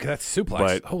know. Yeah, because that's suplex.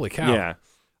 But, holy cow! Yeah,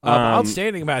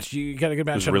 outstanding match. You got a good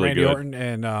match on really Randy good. Orton,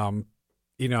 and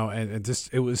and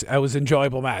just it was an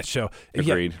enjoyable match. So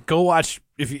agreed. Go watch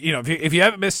if you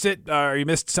haven't missed it or you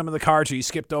missed some of the cards or you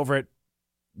skipped over it.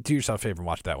 Do yourself a favor and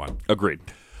watch that one. Agreed.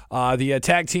 The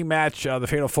tag team match, the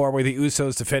Fatal 4-Way, the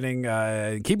Usos defending,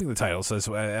 keeping the titles, says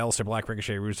Aleister Black,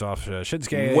 Ricochet, Rusev,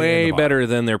 Shinsuke. Way better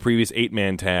than their previous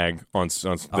 8-man tag on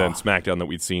SmackDown that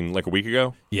we'd seen like a week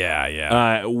ago.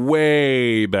 Yeah.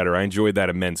 Way better. I enjoyed that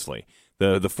immensely.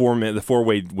 The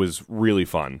 4-way was really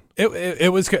fun.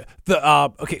 It was good.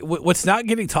 What's not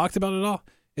getting talked about at all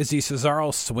is the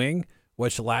Cesaro swing,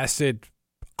 which lasted.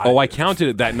 I counted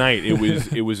it that night.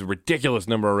 It was a ridiculous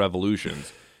number of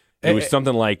revolutions. It was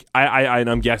something like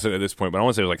I'm guessing at this point, but I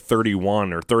want to say it was like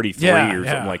 31 or 33 or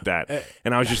something like that.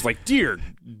 And I was just like, dear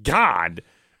God.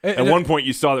 At one point,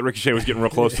 you saw that Ricochet was getting real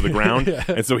close to the ground,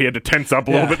 and so he had to tense up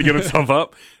a little bit to get himself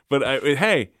up. But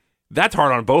hey, that's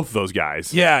hard on both of those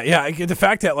guys. Yeah. The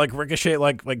fact that like Ricochet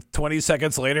like 20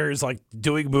 seconds later is like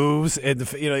doing moves, and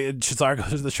and Cesaro goes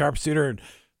to the sharpshooter and.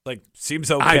 Like,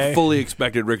 seems okay. I fully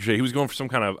expected Ricochet. He was going for some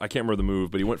kind of, I can't remember the move,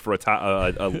 but he went for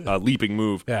a leaping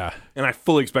move. Yeah. And I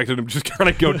fully expected him to just kind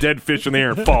of go dead fish in the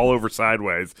air and fall over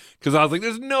sideways. Because I was like,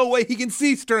 there's no way he can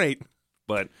see straight.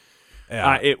 But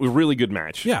it was a really good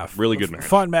match. Yeah. Really good match.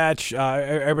 Fun match.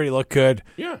 Everybody looked good.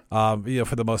 Yeah.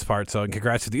 For the most part. So, and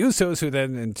congrats to the Usos, who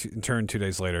then, in turn, 2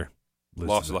 days later,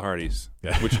 lost to the Hardys.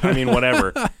 Yeah. Which, I mean,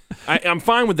 whatever. I'm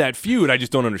fine with that feud. I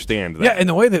just don't understand that. Yeah, and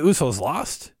the way the Usos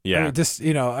lost. Yeah.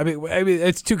 I mean,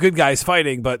 it's two good guys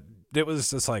fighting, but it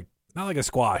was just like, not like a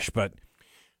squash, but,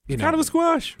 kind of a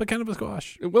squash. But kind of a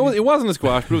squash. Well, it wasn't a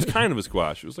squash, but it was kind of a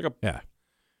squash. It was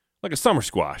like a summer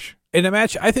squash. In a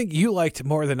match I think you liked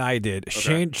more than I did.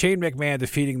 Okay. Shane McMahon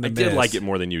defeating the Miz. I did like it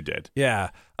more than you did.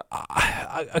 Yeah.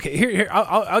 Okay, here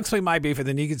I'll explain my beef, and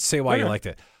then you can say why you liked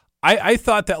it. I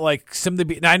thought that like some of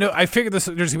the now I figured there's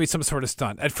going to be some sort of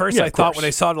stunt. At first, I thought when I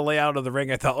saw the layout of the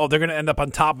ring, I thought, they're going to end up on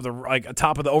top of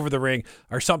the over the ring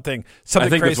or something. I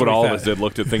think that's what like all of us did.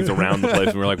 Looked at things around the place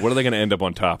and we were like, what are they going to end up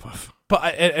on top of? But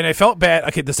I felt bad.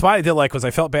 Okay, the spot I did like was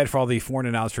I felt bad for all the foreign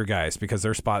announcer guys because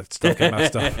their spot stuff got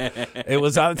messed up. It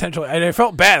was unintentional, and I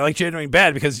felt bad, like genuinely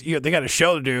bad, because they got a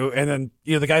show to do, and then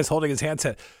the guy's holding his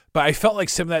handset. But I felt like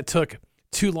some of that took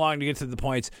too long to get to the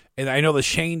points, and I know the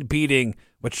Shane beating,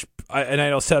 which I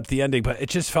know set up the ending, but it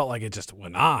just felt like it just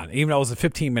went on, even though it was a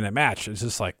 15-minute match. It's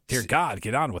just like, dear God,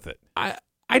 get on with it.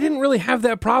 I didn't really have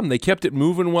that problem. They kept it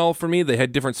moving well for me. They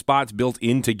had different spots built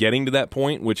into getting to that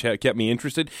point, which kept me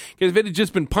interested. Because if it had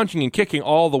just been punching and kicking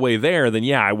all the way there, then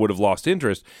yeah, I would have lost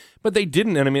interest. But they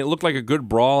didn't, and I mean, it looked like a good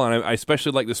brawl, and I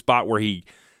especially like the spot where he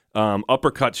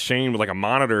uppercuts Shane with like a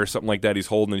monitor or something like that he's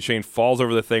holding, and Shane falls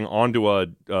over the thing onto a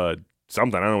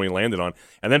something, I don't know what he landed on,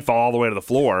 and then fall all the way to the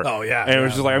floor. Oh, yeah. And it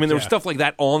was just like, I mean, there was stuff like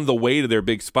that on the way to their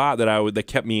big spot that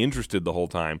kept me interested the whole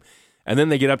time. And then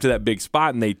they get up to that big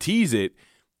spot, and they tease it,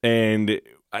 and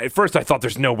at first I thought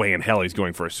there's no way in hell he's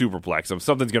going for a superplex. If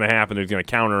something's going to happen, they're going to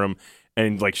counter him,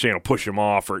 and like Shane will push him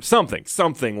off or something.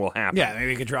 Something will happen. Yeah,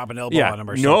 maybe he could drop an elbow on him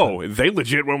or something. No, they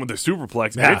legit went with the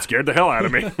superplex, and it scared the hell out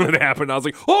of me when it happened. I was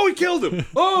like, oh, he killed him.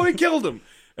 Oh, he killed him.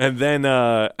 And then,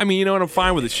 I mean, you know what? I'm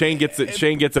fine with it. Shane gets a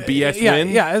BS win.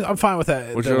 Yeah, I'm fine with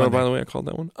that. Which, by the way, I called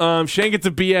that one. Shane gets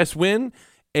a BS win,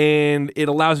 and it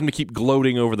allows him to keep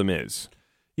gloating over The Miz.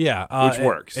 Yeah. Which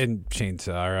works. And Shane's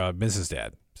our Mrs.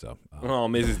 Dad. So.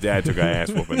 Mrs. Dad took an ass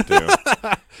whooping, too.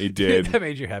 He did. That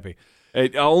made you happy.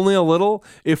 Only a little,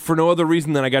 if for no other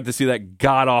reason than I got to see that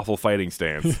god-awful fighting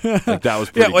stance. Like, that was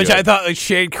pretty which good. I thought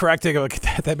Shane correcting him.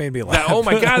 That made me laugh. Oh,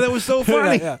 my God, that was so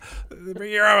funny.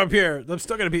 Bring your arm up here. I'm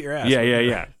still going to beat your ass.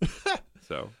 Yeah.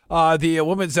 So the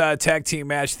women's tag team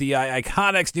match, the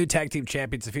Iconics new tag team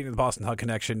champions defeating the Boston Hug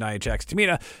Connection, Nia Jax,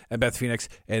 Tamina, and Beth Phoenix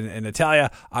and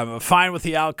Natalya. I'm fine with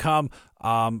the outcome,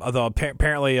 although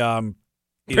apparently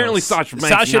Sasha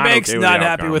Banks not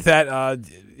happy outcome. with that.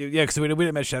 Because we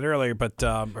didn't mention that earlier, but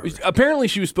apparently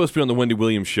she was supposed to be on the Wendy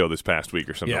Williams show this past week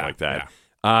or something like that.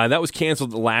 Yeah. That was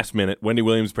canceled at the last minute. Wendy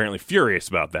Williams apparently furious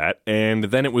about that, and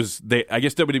then it was I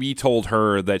guess WWE told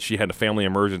her that she had a family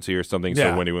emergency or something.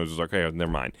 So Wendy Williams was like, "Okay,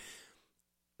 never mind."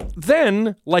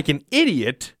 Then, like an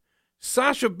idiot,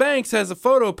 Sasha Banks has a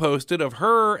photo posted of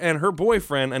her and her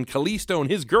boyfriend and Kalisto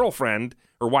and his girlfriend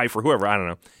or wife or whoever, I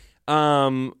don't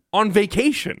know, on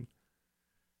vacation.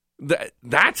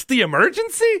 That's the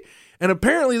emergency? And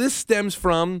apparently this stems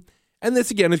from, and this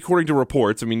again, according to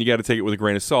reports, I mean, you got to take it with a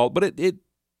grain of salt, but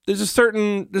there's a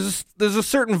certain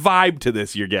vibe to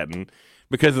this you're getting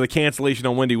because of the cancellation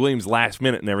on Wendy Williams last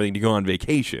minute and everything to go on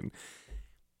vacation.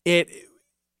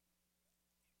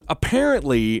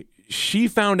 Apparently she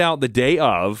found out the day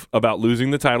of about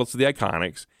losing the titles to the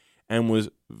Iconics and was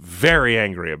very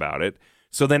angry about it.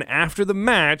 So then after the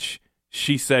match,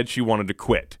 she said she wanted to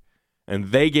quit.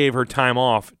 And they gave her time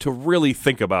off to really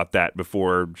think about that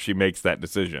before she makes that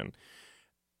decision.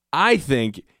 I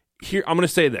think, here, I'm going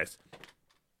to say this.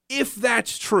 If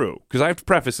that's true, because I have to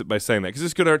preface it by saying that, because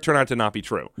this could turn out to not be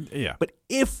true. Yeah. But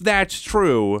if that's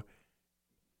true,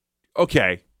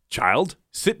 okay, child,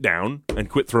 sit down and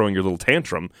quit throwing your little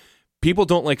tantrum. People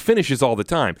don't like finishes all the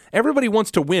time. Everybody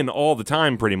wants to win all the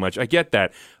time, pretty much. I get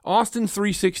that. Austin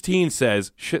 316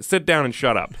 says, sit down and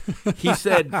shut up. He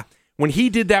said... When he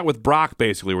did that with Brock,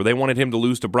 basically, where they wanted him to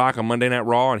lose to Brock on Monday Night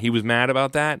Raw, and he was mad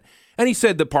about that, and he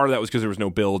said that part of that was because there was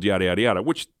no build, yada, yada, yada,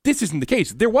 which this isn't the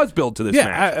case. There was build to this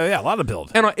match. A lot of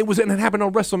build. And it happened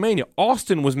on WrestleMania.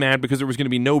 Austin was mad because there was going to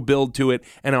be no build to it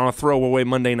and on a throwaway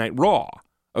Monday Night Raw,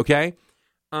 okay?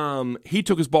 He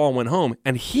took his ball and went home,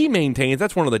 and he maintains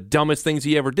that's one of the dumbest things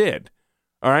he ever did,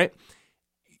 all right?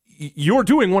 You're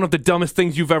doing one of the dumbest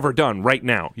things you've ever done right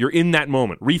now. You're in that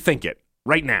moment. Rethink it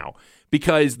right now.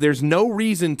 Because there's no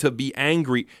reason to be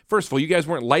angry. First of all, you guys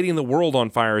weren't lighting the world on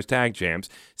fire as tag champs.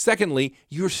 Secondly,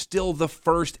 you're still the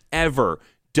first ever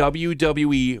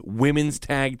WWE Women's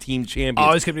Tag Team Champions.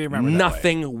 Always going to be remembered.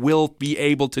 Nothing will be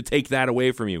able to take that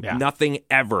away from you. Yeah. Nothing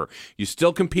ever. You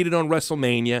still competed on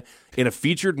WrestleMania in a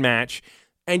featured match.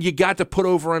 And you got to put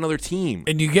over another team.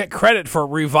 And you get credit for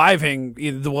reviving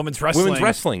the women's wrestling. Women's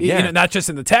wrestling, yeah. Not just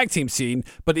in the tag team scene,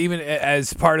 but even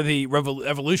as part of the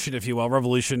evolution, if you will.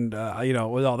 Revolution,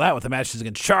 with all that, with the matches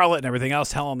against Charlotte and everything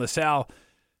else, Hell in the Cell.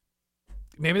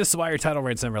 Maybe this is why your title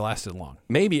reigns never lasted long.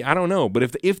 Maybe, I don't know.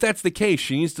 But if that's the case,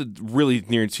 she needs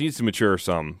to mature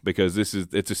some because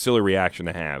it's a silly reaction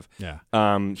to have. Yeah.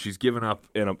 She's given up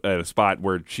at a spot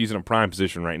where she's in a prime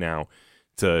position right now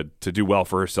to do well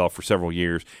for herself for several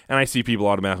years. And I see people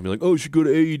automatically be like, oh, she should go to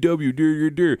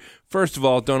AEW, dear. First of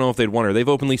all, don't know if they'd want her. They've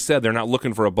openly said they're not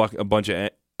looking for a bunch of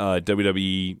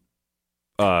WWE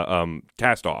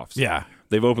cast-offs. Yeah.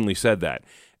 They've openly said that.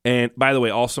 And by the way,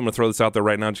 also I'm going to throw this out there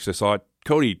right now just because I saw it.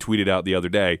 Cody tweeted out the other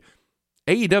day,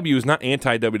 AEW is not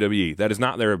anti-WWE. That is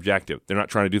not their objective. They're not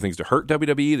trying to do things to hurt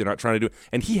WWE. They're not trying to do...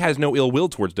 And he has no ill will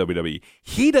towards WWE.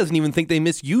 He doesn't even think they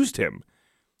misused him.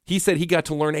 He said he got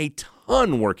to learn a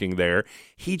ton working there.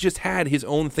 He just had his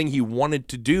own thing he wanted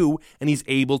to do, and he's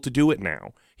able to do it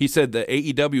now. He said the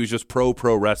AEW is just pro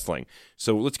wrestling.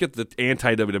 So let's get the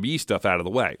anti-WWE stuff out of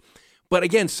the way. But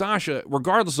again, Sasha,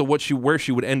 regardless of where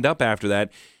she would end up after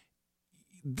that,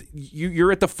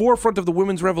 you're at the forefront of the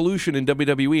women's revolution in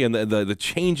WWE and the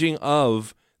changing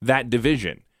of that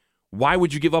division. Why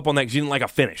would you give up on that because you didn't like a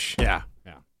finish? Yeah.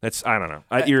 That's, I don't know.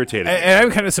 Irritated. And I'm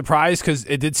kind of surprised because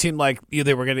it did seem like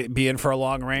they were going to be in for a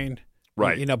long reign.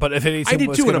 Right. You know, but if anything, I did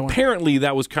was too, and gonna win- apparently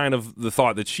that was kind of the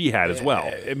thought that she had as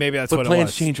well. maybe that's but what plans it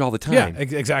was. change all the time. Yeah,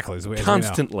 exactly. As we know.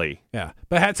 Constantly. Yeah,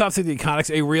 but hats off to the Iconics,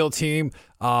 a real team.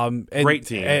 And, Great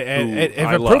team, and who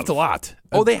I improved love. a lot.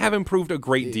 Oh, they have improved a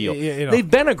great deal. you know. They've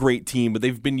been a great team, but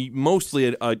they've been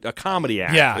mostly a comedy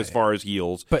act as far as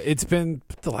heels. But it's been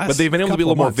the last. But they've been able to be a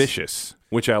little couple more months. vicious,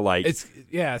 which I like. It's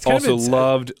kind also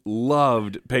of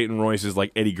loved Peyton Royce's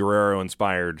like Eddie Guerrero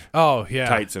inspired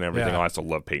tights and everything. Yeah. I also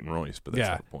love Peyton Royce, but that's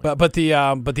not the point. But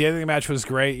the end of the match was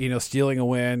great. You know, stealing a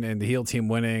win and the heel team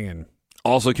winning and.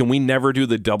 Also, can we never do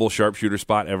the double sharpshooter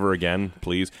spot ever again,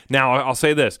 please? Now, I'll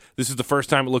say this. This is the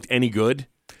first time it looked any good.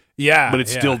 Yeah. But it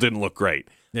still didn't look great.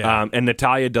 Yeah. And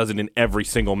Natalya does it in every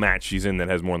single match she's in that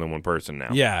has more than one person now.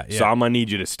 Yeah. So I'm going to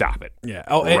need you to stop it. Yeah.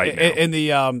 Oh, right now. in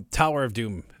the Tower of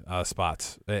Doom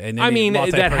spots. And I mean,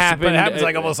 that happened. But it happens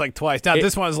like almost like twice. Now,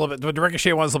 this one's a little bit, the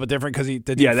Ricochet one's a little bit different because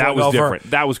that was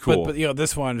different. That was cool. But you know,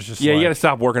 this one is just you got to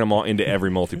stop working them all into every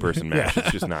multi-person match. Yeah.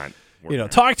 It's just not. You know,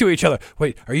 talk to each other.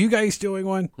 Wait, are you guys doing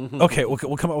one? Okay, we'll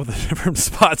come up with the different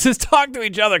spots. Just talk to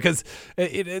each other because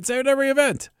it's at every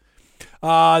event.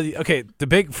 Okay, the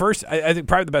big first, I think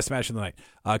probably the best match of the night.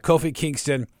 Kofi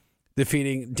Kingston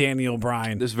defeating Daniel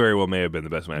Bryan. This very well may have been the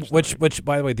best match. Which,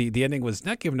 by the way, the ending was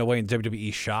not given away in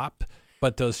WWE Shop,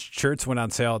 but those shirts went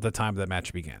on sale at the time that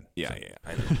match began. Yeah.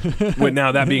 I know. Well,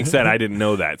 now, that being said, I didn't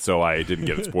know that, so I didn't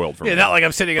get it spoiled for me. Yeah, not like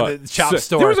I'm sitting at the shop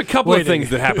store. There was a couple waiting. of things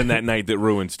that happened that night that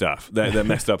ruined stuff, that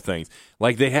messed up things.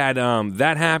 Like they had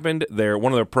that happened.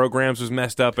 One of their programs was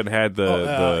messed up and had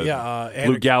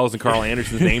Luke Gallows and Carl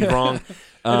Anderson's names wrong.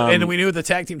 And we knew the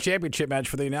tag team championship match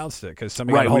for they announced it because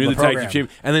somebody got a we hold knew of the the tag program. team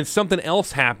champion. And then something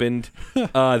else happened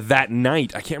that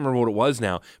night. I can't remember what it was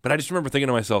now, but I just remember thinking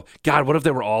to myself, God, what if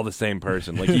they were all the same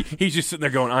person? Like he's just sitting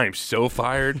there going, I am so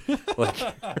fired. Like,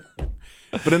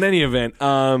 but in any event,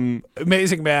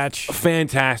 amazing match,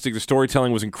 fantastic. The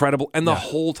storytelling was incredible, and the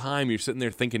whole time you're sitting there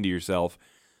thinking to yourself,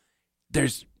 are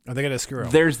they going to screw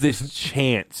up? There's this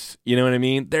chance, you know what I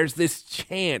mean? There's this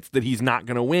chance that he's not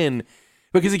going to win.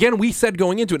 Because, again, we said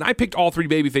going into it, and I picked all three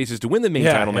babyfaces to win the main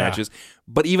title matches,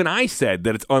 but even I said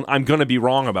that I'm going to be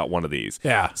wrong about one of these.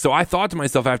 Yeah. So I thought to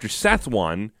myself after Seth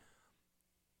won,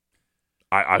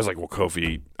 I was like, well,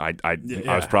 Kofi, I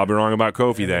was probably wrong about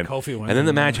Kofi then. Kofi wins. And then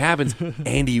the match happens,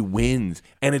 and he wins,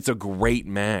 and it's a great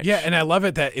match. Yeah, and I love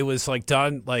it that it was like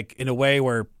done like in a way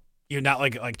where you're not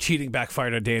like cheating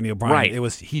backfired on Daniel Bryan. Right. It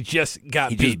was he just got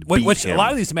He beat. just beat Which him. a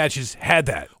lot of these matches had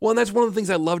that. Well, and that's one of the things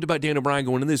I loved about Daniel Bryan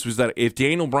going into this was that if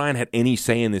Daniel Bryan had any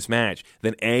say in this match,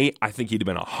 then A, I think he'd have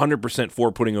been 100%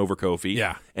 for putting over Kofi.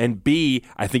 Yeah. And B,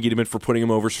 I think he'd have been for putting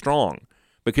him over Strong.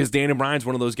 Because Daniel Bryan's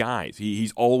one of those guys.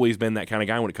 He's always been that kind of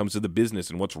guy when it comes to the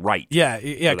business and what's right. Yeah.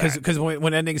 Because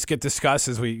when endings get discussed,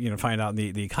 as we find out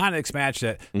in the Iconics match,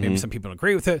 that maybe some people don't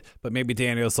agree with it, but maybe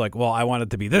Daniel's like, well, I want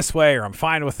it to be this way, or I'm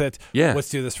fine with it. Yeah. Let's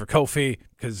do this for Kofi.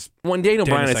 Because when Daniel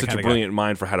Bryan has that such a kinda brilliant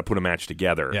mind for how to put a match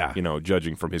together, Yeah.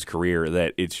 Judging from his career,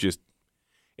 that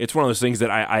it's one of those things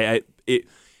that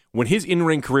when his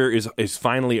in-ring career is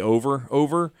finally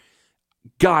over.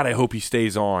 God, I hope he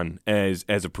stays on as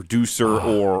a producer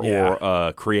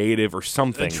or creative or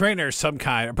something. A trainer of some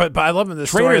kind. But I love him in the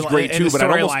Trainer is storyline- great in too, the but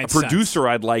a storyline producer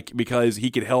I'd like because he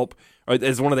could help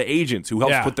as one of the agents who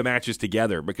helps Yeah. put the matches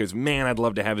together. Because man, I'd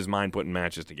love to have his mind putting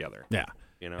matches together. Yeah.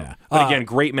 Yeah. But again,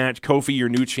 great match. Kofi, your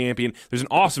new champion. There's an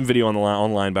awesome video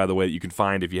online, by the way, that you can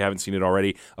find if you haven't seen it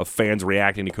already, of fans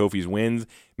reacting to Kofi's wins.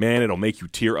 Man, it'll make you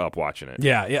tear up watching it.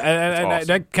 Yeah, and awesome.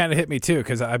 that kind of hit me too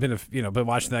because I've been been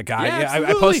watching that guy. Yeah, I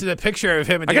absolutely. posted a picture of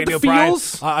him and I got Daniel the Bryan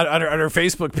feels. on our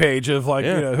Facebook page of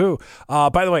who.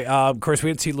 By the way, of course,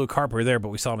 we didn't see Luke Harper there, but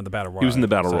we saw him in the Battle Royal. He was in the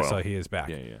Battle Royal. so he is back.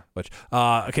 Yeah. Which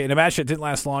okay, in a match that didn't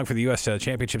last long for the U.S.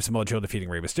 Championship, Samoa Joe defeating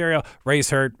Rey Mysterio.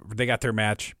 Rey's hurt. They got their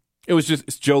match. It was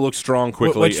just Joe looked strong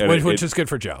quickly. Which is good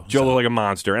for Joe. Joe looked like a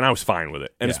monster, and I was fine with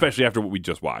it, and Yeah. especially after what we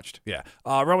just watched. Yeah.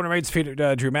 Roman Reigns defeated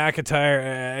Drew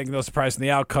McIntyre. No surprise in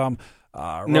the outcome.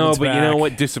 No, Roman's but you back. know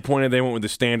what? Disappointed they went with the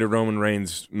standard Roman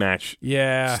Reigns match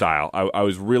Yeah. style. I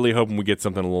was really hoping we get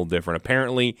something a little different.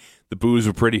 Apparently, the boos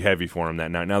were pretty heavy for him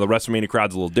that night. Now, the WrestleMania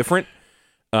crowd's a little different,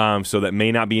 so that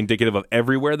may not be indicative of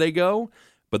everywhere they go.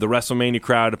 But the WrestleMania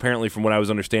crowd, apparently, from what I was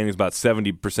understanding, is about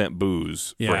 70%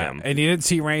 boos for him. And you didn't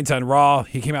see Reigns on Raw.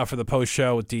 He came out for the post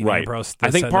show with Dean Right. Ambrose.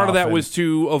 I think part of that was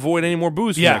to avoid any more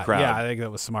boos from that crowd. Yeah, I think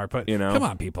that was smart. But come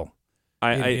on, people. But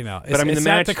I mean, it's the not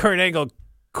match. the Kurt Angle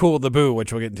cool the boo,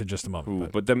 which we'll get into in just a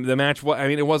moment. But the match,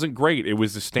 it wasn't great. It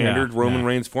was the standard Roman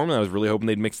Reigns formula. I was really hoping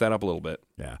they'd mix that up a little bit.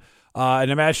 Yeah. in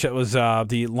a match that was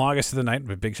the longest of the night,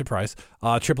 a big surprise.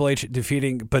 Triple H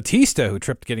defeating Batista, who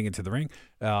tripped getting into the ring.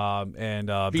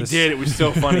 He did. It was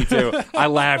so funny too. I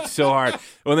laughed so hard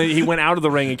when he went out of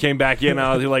the ring and came back in.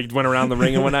 He like went around the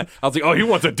ring and whatnot. I was like, oh, he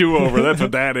wants a do-over. That's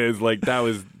what that is. Like that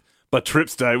was. But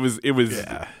Tripsta, it was.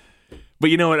 Yeah. But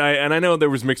you know what? I know there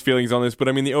was mixed feelings on this, but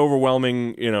I mean the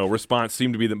overwhelming response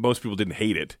seemed to be that most people didn't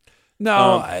hate it.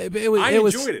 No, I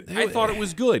enjoyed it. I thought it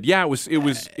was good. Yeah, it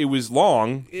was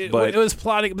long, but it was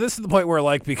plotting. This is the point where,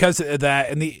 like, because of that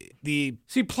and the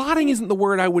plotting isn't the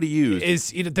word I would have used.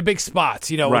 Is the big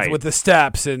spots, right. with the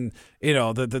steps and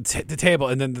the table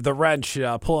and then the wrench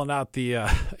pulling out the.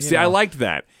 I liked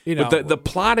that. But the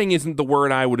plotting isn't the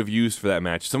word I would have used for that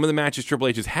match. Some of the matches Triple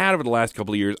H has had over the last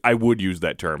couple of years, I would use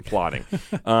that term, plotting.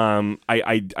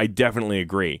 I definitely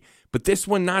agree. But this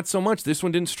one, not so much. This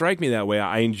one didn't strike me that way.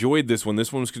 I enjoyed this one.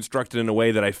 This one was constructed in a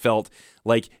way that I felt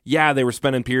like, yeah, they were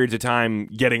spending periods of time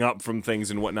getting up from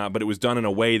things and whatnot, but it was done in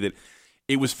a way that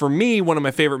it was, for me, one of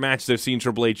my favorite matches I've seen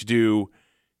Triple H do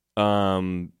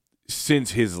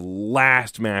since his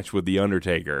last match with The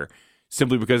Undertaker,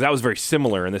 simply because that was very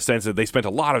similar in the sense that they spent a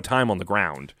lot of time on the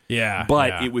ground. Yeah.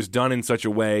 But it was done in such a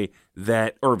way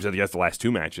that, or I guess the last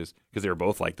two matches, because they were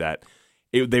both like that,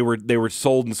 they were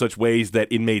sold in such ways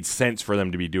that it made sense for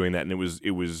them to be doing that, and it was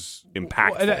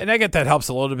impactful. Well, and I get that helps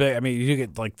a little bit. I mean, you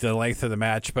get like the length of the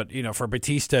match, but for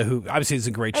Batista, who obviously is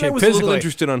in great shape, I was physically, a little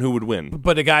interested on who would win,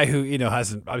 but a guy who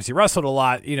hasn't obviously wrestled a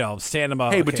lot, stand him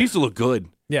up. Hey, Batista looked good.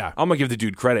 Yeah, I'm gonna give the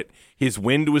dude credit. His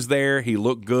wind was there. He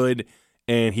looked good,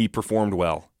 and he performed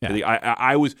well.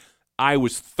 Yeah. I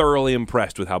was thoroughly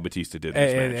impressed with how Batista did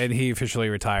this match. And he officially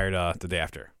retired the day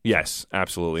after. Yes,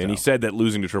 absolutely. So. And he said that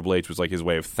losing to Triple H was like his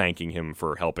way of thanking him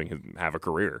for helping him have a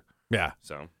career. Yeah.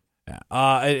 So.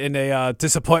 Yeah. In a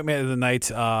disappointment of the night,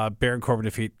 Baron Corbin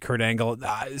defeat Kurt Angle.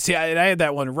 I had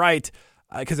that one right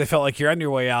because I felt like you're on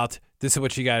your way out. This is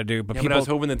what you got to do. But I was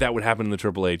hoping that would happen in the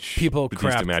Triple H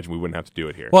Batista match. We wouldn't have to do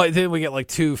it here. Well, then we get like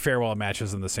two farewell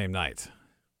matches in the same night.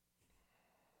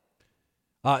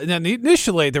 And then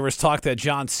initially there was talk that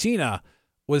John Cena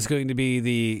was going to be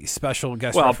the special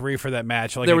guest referee for that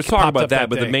match. Like there was talk about that,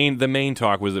 but the main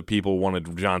talk was that people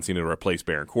wanted John Cena to replace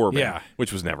Baron Corbin,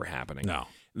 which was never happening. No,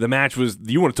 the match was.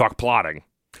 You want to talk plotting?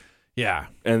 Yeah,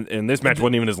 and this match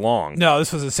wasn't even as long. No,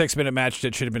 this was a 6-minute match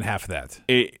that should have been half of that.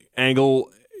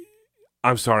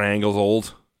 I'm sorry, Angle's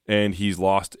old. And he's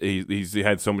lost. He's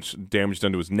had so much damage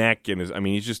done to his neck, and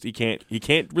he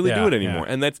can't really do it anymore.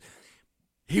 Yeah. And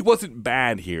he wasn't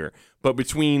bad here, but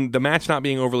between the match not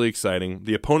being overly exciting,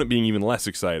 the opponent being even less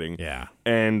exciting,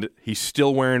 and he's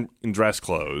still wearing dress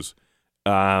clothes,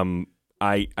 I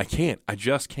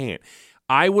just can't.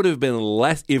 I would have been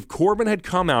less if Corbin had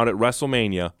come out at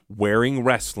WrestleMania wearing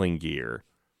wrestling gear.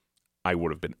 I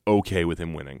would have been okay with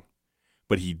him winning.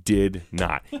 But he did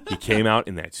not. He came out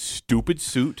in that stupid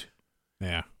suit.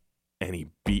 Yeah. And he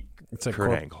beat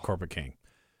Kurt Angle. Corbin King.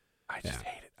 I just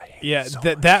hate it. I hate it so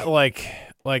much.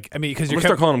 Because you're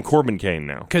start calling him Corbin Kane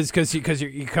now. Because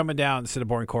you're coming down instead of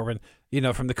boring Corbin.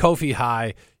 From the Kofi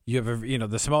high, you have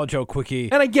the Samoa Joe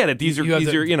quickie. And I get it. You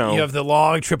have the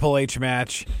long Triple H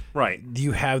match. Right.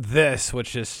 You have this,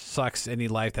 which just sucks any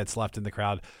life that's left in the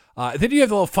crowd. Then you have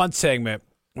the little fun segment.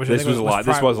 This was a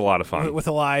lot of fun with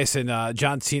Elias and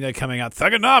John Cena coming out.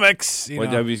 Thugonomics.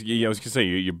 I was gonna say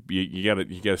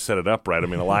you gotta set it up right. I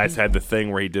mean, Elias had the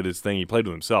thing where he did his thing. He played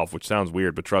with himself, which sounds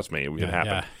weird, but trust me, it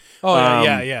happened. Yeah. Oh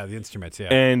yeah, the instruments. Yeah.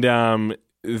 And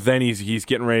then he's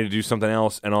getting ready to do something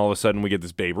else, and all of a sudden we get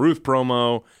this Babe Ruth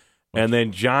promo, and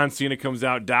then John Cena comes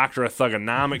out, Dr.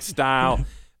 Thugonomics style.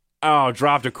 Oh,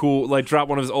 dropped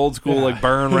one of his old school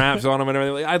burn wraps on him and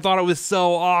everything. I thought it was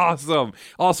so awesome.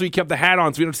 Also, he kept the hat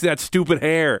on so we don't see that stupid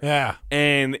hair. Yeah.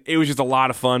 And it was just a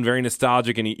lot of fun, very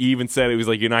nostalgic. And he even said it was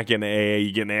like, you're not getting an AA,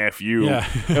 you're getting an FU. Yeah.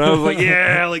 And I was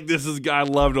like, I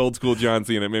loved old school John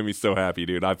Cena. It made me so happy,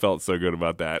 dude. I felt so good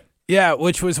about that. Yeah,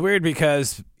 which was weird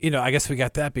because, I guess we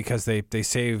got that because they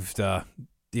saved The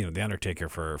Undertaker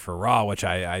for Raw, which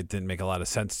I didn't make a lot of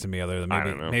sense to me, other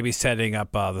than maybe setting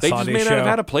up the they Saudi show. They just may not have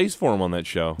had a place for him on that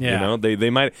show. Yeah. They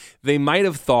might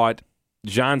have thought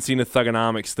John Cena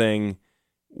Thugonomics thing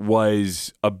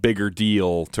was a bigger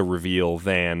deal to reveal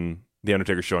than The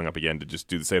Undertaker showing up again to just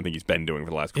do the same thing he's been doing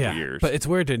for the last couple of years. But it's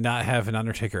weird to not have an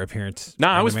Undertaker appearance. No,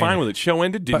 I was fine with it. Show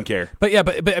ended, didn't care. But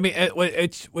I mean,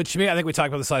 which to me, I think we talked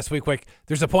about this last week.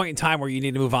 There's a point in time where you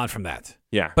need to move on from that.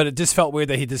 Yeah. But it just felt weird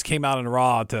that he just came out on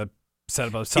Raw to upset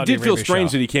about It Saudi did feel Arabia strange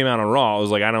show. that he came out on Raw. I was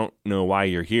like, I don't know why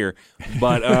you're here,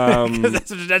 but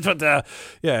that's what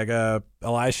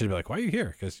Elias should be like. Why are you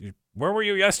here? Because where were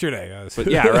you yesterday? but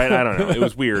yeah, right. I don't know. It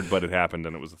was weird, but it happened,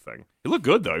 and it was a thing. He looked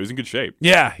good though. He was in good shape.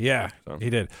 Yeah, So. he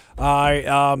did.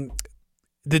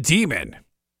 The Demon.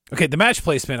 Okay, the match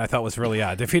placement I thought was really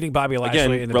odd. Defeating Bobby Lashley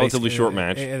Again, in the relatively short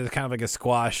match. It's kind of like a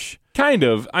squash. Kind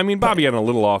of. I mean, Bobby had a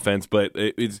little offense, but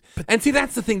it's. And see,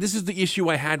 that's the thing. This is the issue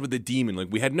I had with the Demon. Like,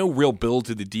 we had no real build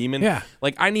to the Demon. Yeah.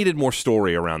 Like, I needed more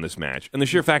story around this match, and the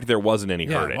sheer fact that there wasn't any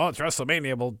hurt it. Well, it's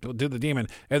WrestleMania. We'll do the Demon,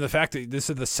 and the fact that this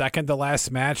is the second to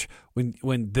last match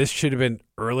when this should have been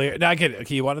earlier. Now I get it.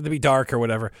 Okay, you wanted to be dark or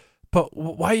whatever, but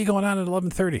why are you going on at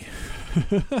 11:30?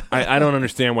 I don't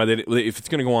understand why if it's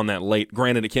going to go on that late.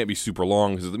 Granted, it can't be super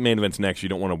long because the main event's next. You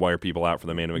don't want to wire people out for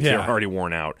the main event. Yeah. They're already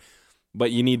worn out.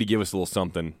 But you need to give us a little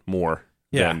something more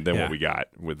than what we got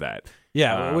with that.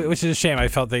 Yeah, which is a shame. I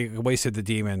felt they wasted the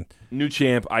Demon. New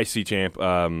champ, IC champ,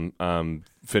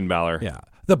 Finn Balor. Yeah,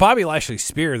 the Bobby Lashley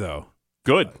spear though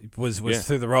Good. was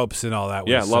through the ropes and all that.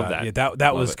 Yeah, Was, love that. Yeah,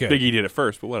 that was good. Big E did it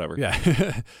first, but whatever.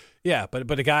 Yeah, yeah,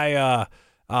 but a guy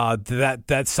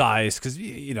that size because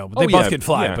they both can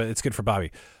fly, but it's good for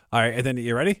Bobby. All right, and then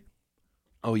you ready?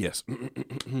 Oh yes.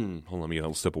 Hold on, let me get a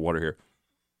little sip of water here.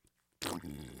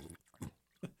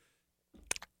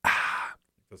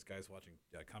 Those guys watching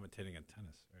commentating on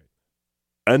tennis. Right.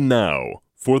 And now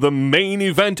for the main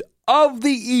event of the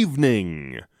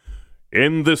evening.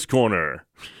 In this corner.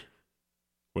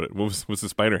 What's the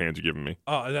spider hand you giving me?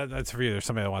 Oh, that's for you. There's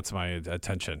somebody that wants my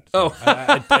attention. Oh.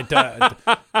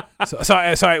 Sorry.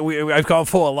 I've gone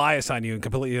full Elias on you and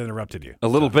completely interrupted you. A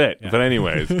little bit. Yeah. But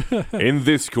anyways, in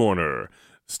this corner,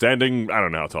 standing, I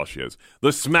don't know how tall she is, the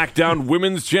SmackDown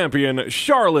Women's Champion,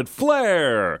 Charlotte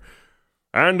Flair.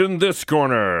 And in this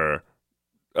corner,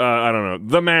 I don't know,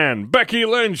 the man, Becky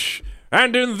Lynch.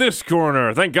 And in this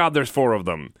corner, thank God there's 4 of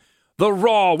them, the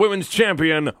Raw Women's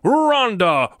Champion,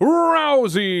 Ronda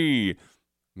Rousey.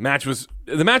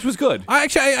 The match was good. I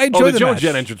enjoyed the the Joe match.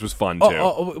 Jet entrance was fun,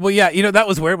 too. Well, yeah, that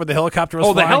was weird when the helicopter was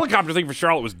the flying. helicopter thing for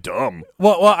Charlotte was dumb.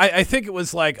 Well, I think it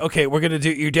was like, okay, we're going to do,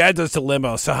 your dad does the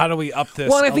limo, so how do we up this?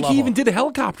 Well, and I think level? he even did a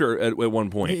helicopter at one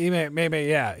point. He may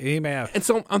have. And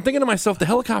so I'm thinking to myself, the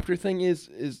helicopter thing is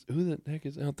who the heck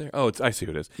is out there? Oh, I see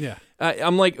who it is. Yeah.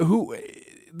 I'm like,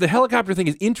 the helicopter thing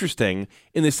is interesting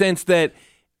in the sense that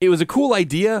it was a cool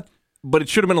idea, but it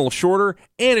should have been a little shorter,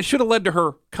 and it should have led to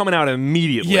her coming out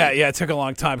immediately. Yeah, it took a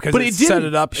long time because but it didn't. set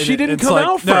it up. She didn't it's come like,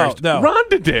 out first. No.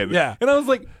 Ronda did. Yeah. And I was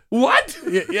like, what?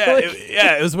 Yeah,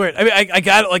 it was weird. I mean, I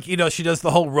got it. Like, she does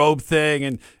the whole robe thing,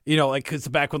 and because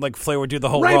back when like Flair would do the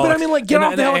whole right. Rolex, But I mean, like, get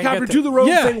off the helicopter, do the robe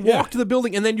thing, yeah. walk to the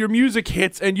building, and then your music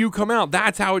hits and you come out.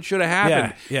 That's how it should have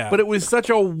happened. Yeah. But it was such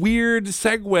a weird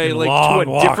segue, like long to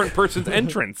a walk. different person's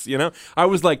entrance. I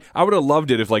was like, I would have loved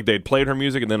it if like they'd played her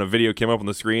music and then a video came up on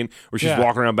the screen where she's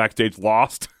walking around backstage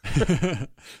lost.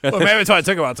 Well, maybe that's why I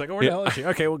took about. It's like, where the hell is she?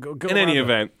 Okay, we'll go. In any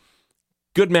event,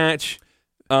 good match.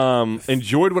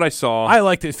 Enjoyed what I saw. I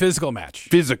liked it. Physical match.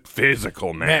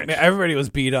 Physical match. Man, everybody was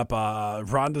beat up.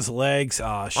 Ronda's legs.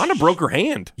 Ronda broke her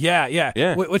hand.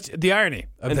 Yeah. What's the irony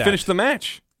of and that? finished the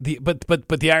match. But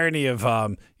the irony of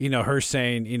her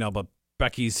saying but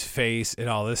Becky's face and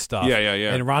all this stuff. Yeah.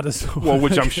 And Ronda's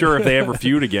which I'm sure if they ever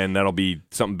feud again, that'll be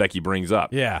something Becky brings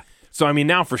up. Yeah. So I mean,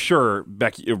 now for sure,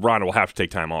 Ronda will have to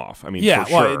take time off. I mean, yeah.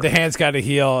 for Well, sure. the hand's got to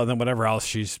heal, and then whatever else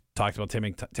she's talked about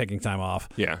taking time off.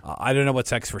 Yeah. I don't know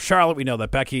what's next for Charlotte. We know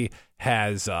that Becky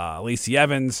has Lacey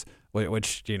Evans,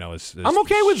 which is I'm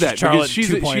okay with that Charlotte because she's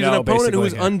an 2.0 opponent who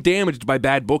is basically. undamaged by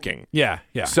bad booking. Yeah.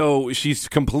 So she's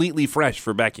completely fresh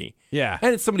for Becky. Yeah.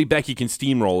 And it's somebody Becky can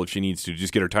steamroll if she needs to,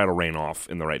 just get her title reign off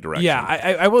in the right direction. Yeah,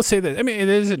 I will say that. I mean, it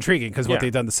is intriguing because what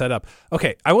they've done to set up.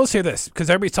 Okay, I will say this because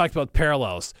everybody's talked about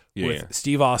parallels with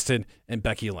Steve Austin and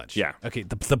Becky Lynch. Yeah. Okay,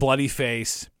 the bloody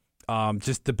face,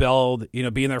 just the build,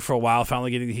 being there for a while,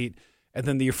 finally getting the heat. And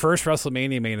then your first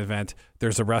WrestleMania main event,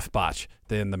 there's a ref botch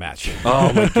in the match.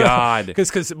 Oh, my God.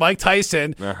 Because Mike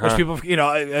Tyson, which people,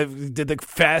 did the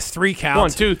fast 3 count. 1,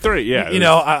 2, 3, yeah.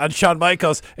 On Shawn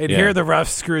Michaels. And here the ref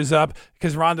screws up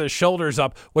because Ronda's shoulder's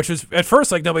up, which was at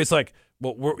first like nobody's like,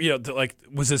 well,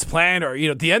 was this planned? Or,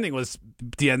 the ending was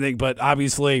the ending, but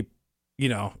obviously,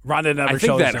 Ronda never I think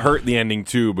shoulders that down. hurt the ending,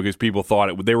 too, because people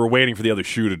thought they were waiting for the other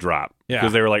shoe to drop. Yeah.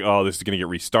 Because they were like, oh, this is going to get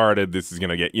restarted. This is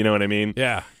going to get, you know what I mean?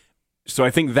 Yeah. So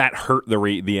I think that hurt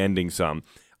the ending some.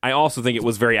 I also think it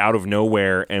was very out of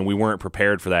nowhere, and we weren't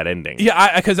prepared for that ending.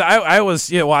 Yeah, because I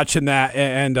was watching that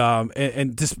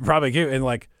and just probably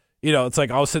it's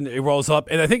like all of a sudden it rolls up,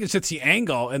 and I think it's just the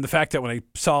angle and the fact that when I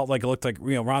saw it, like it looked like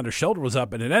Ronda's shoulder was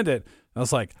up and it ended, I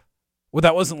was like, Well,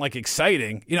 that wasn't like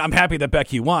exciting. I'm happy that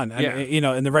Becky won. Yeah.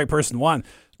 And the right person won.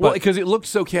 Well, because it looked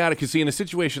so chaotic. Because see, in a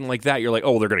situation like that, you're like,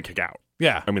 oh, they're going to kick out.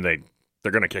 Yeah. I mean,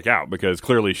 they're going to kick out because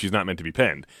clearly she's not meant to be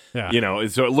pinned. Yeah.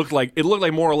 So it looked like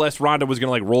more or less Ronda was going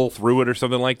to like roll through it or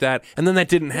something like that, and then that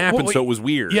didn't happen. So it was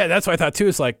weird. Yeah, that's what I thought too.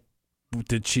 It's like,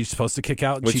 did she supposed to kick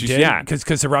out? And she did. Yeah. Because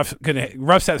the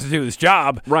refs has to do his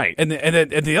job. Right. And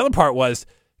the other part was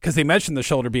because they mentioned the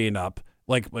shoulder being up.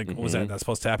 Like what was that not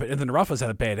supposed to happen? And then the ref was at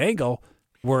a bad angle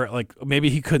where like maybe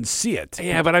he couldn't see it.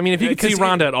 Yeah, but I mean, if he could see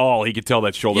Ronda at all, he could tell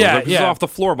that shoulder was up. It was off the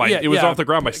floor it was off the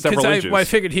ground by several inches. I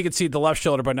figured he could see the left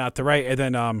shoulder, but not the right. And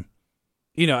then, and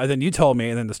then you told me,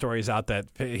 and then the story's out that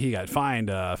he got fined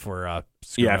for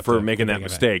making that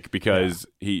mistake because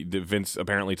Vince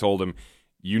apparently told him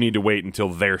you need to wait until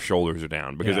their shoulders are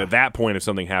down because at that point, if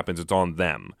something happens, it's on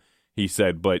them. He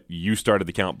said, but you started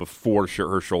the count before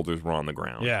her shoulders were on the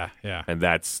ground. Yeah. And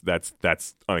that's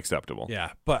unacceptable.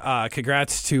 Yeah, but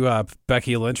congrats to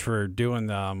Becky Lynch for doing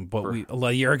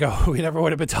a year ago we never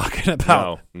would have been talking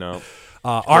about. No.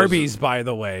 Arby's, by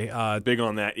the way, big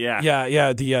on that. Yeah.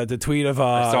 Yeah. The tweet of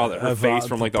I saw that her face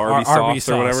from like the Arby's sauce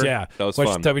or whatever. Yeah, that was which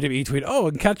fun. WWE tweet. Oh,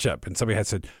 and ketchup, and somebody had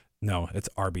said, no, it's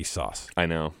Arby's sauce. I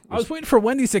know. I was waiting for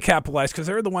Wendy's to capitalize because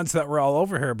they're the ones that were all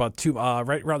over her about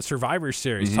right around Survivor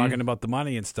Series talking about the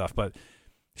money and stuff. But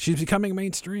she's becoming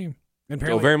mainstream. And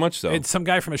apparently, very much so. And some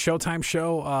guy from a Showtime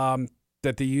show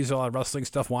that they use a lot of wrestling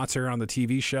stuff wants her on the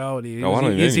TV show. And I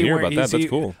didn't even hear about that. That's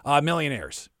cool.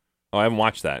 Millionaires. Oh, I haven't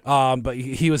watched that. But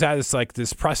he was at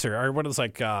this presser or what is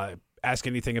Ask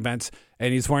Anything events,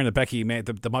 and he's wearing the Becky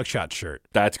the mugshot shirt.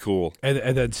 That's cool.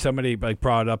 And then somebody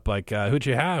brought up who'd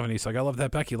you have? And he's like, I love that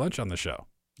Becky Lynch on the show.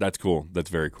 That's cool. That's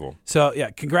very cool. So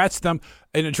yeah, congrats to them.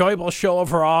 An enjoyable show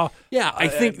overall. Yeah, I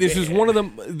think this is one of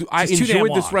them. I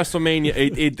enjoyed this WrestleMania.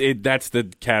 It that's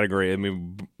the category. I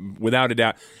mean, without a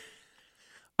doubt.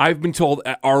 I've been told,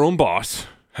 our own boss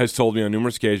has told me on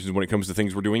numerous occasions when it comes to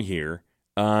things we're doing here,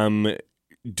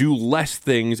 do less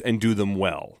things and do them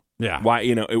well. Yeah.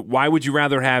 Why would you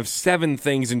rather have 7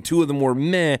 things and 2 of them were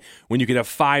meh when you could have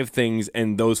 5 things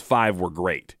and those 5 were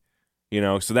great?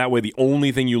 So that way the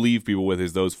only thing you leave people with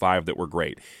is those 5 that were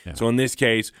great. Yeah. So in this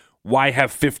case, why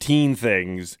have 15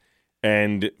 things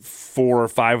and 4 or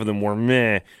 5 of them were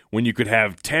meh when you could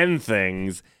have 10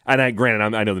 things? And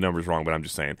granted, I know the number's wrong, but I'm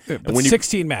just saying. Yeah, but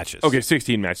 16 matches. Okay,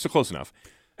 16 matches, so close enough.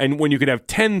 And when you could have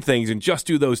 10 things and just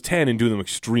do those 10 and do them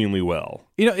extremely well.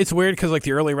 It's weird because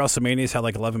the early WrestleManias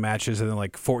had 11 matches and then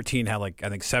 14 had I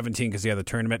think 17 because they had the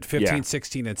tournament. 15,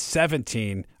 16, and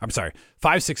 17. I'm sorry,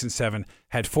 5, 6, and 7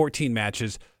 had 14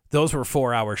 matches. Those were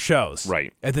 4-hour shows.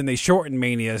 Right. And then they shortened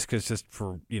Manias because just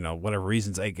for, whatever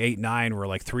reasons, 8, 9 were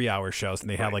 3-hour shows and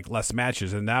they had less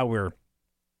matches. And now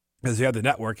because we have the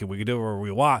network and we can do whatever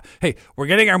we want. Hey, we're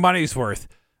getting our money's worth.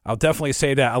 I'll definitely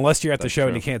say that unless you're at the show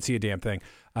and you can't see a damn thing.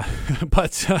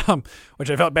 But which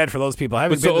I felt bad for those people.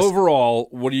 Overall,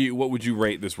 what would you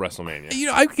rate this WrestleMania?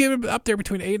 I give it up there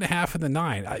between 8.5 and the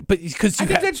 9. But because I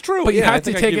think that's true. But you have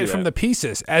to take it from the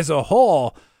pieces as a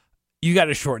whole. You got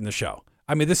to shorten the show.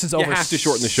 I mean, this is over. You have to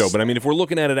shorten the show, but I mean, if we're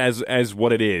looking at it as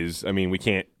what it is, I mean, we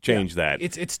can't change that.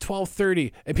 It's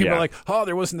 12:30, and people are like, "Oh,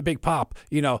 there wasn't a big pop."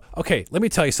 Okay, let me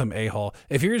tell you something, a-hole.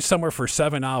 If you're somewhere for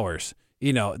 7 hours,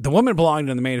 the women belong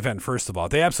in the main event. First of all,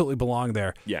 they absolutely belong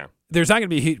there. Yeah. There's not going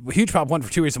to be a huge pop, one, for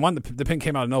 2 reasons. One, the pin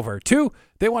came out of nowhere. 2,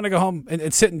 they want to go home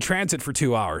and sit in transit for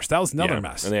 2 hours. That was another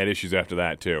mess. And they had issues after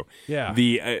that, too. Yeah.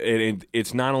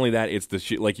 It's not only that,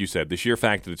 it's like you said, the sheer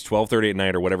fact that it's 12:30 at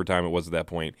night or whatever time it was at that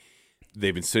point.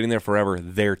 They've been sitting there forever.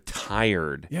 They're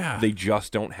tired. Yeah. They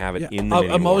just don't have it in them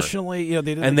anymore. Emotionally, they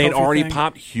did and they'd already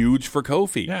popped huge for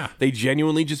Kofi. Yeah. They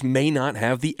genuinely just may not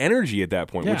have the energy at that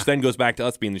point, which then goes back to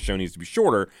us being the show needs to be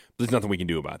shorter, but there's nothing we can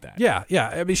do about that. Yeah.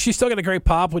 I mean, she still got a great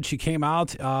pop when she came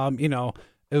out.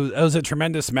 It was a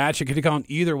tremendous match. It could have gone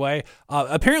either way.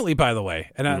 Apparently, by the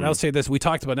way, and I'll say this, we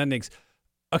talked about endings.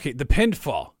 Okay, the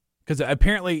pinfall, because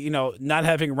apparently, not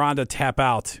having Ronda tap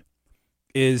out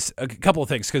is a couple of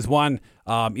things. Because one,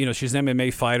 she's an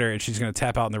MMA fighter and she's going to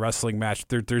tap out in the wrestling match.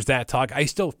 There's that talk. I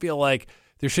still feel like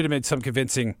there should have been some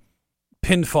convincing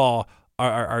pinfall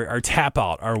or tap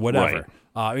out or whatever.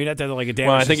 Right. Not that a damage.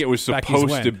 Well, I think it was supposed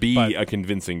win, to be a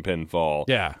convincing pinfall.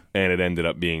 Yeah, and it ended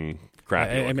up being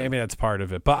crappy. Maybe that's part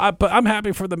of it. But I'm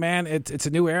happy for the man. It's a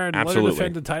new era. And absolutely. Let her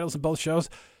defend the titles in both shows.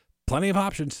 Plenty of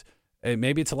options. And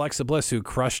maybe it's Alexa Bliss who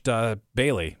crushed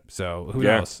Bayley. So who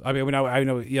knows? I mean, I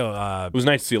know. It was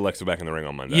nice to see Alexa back in the ring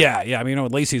on Monday. Yeah. I mean,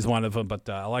 Lacey's one of them, but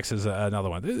Alexa's another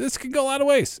one. This can go a lot of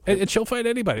ways, and she'll fight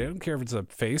anybody. I don't care if it's a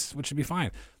face, which should be fine.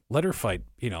 Let her fight,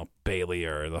 Bayley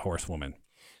or the Horsewoman.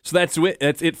 So that's it.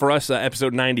 That's it for us.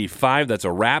 Episode 95. That's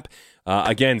a wrap.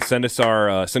 Again, send us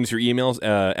your emails.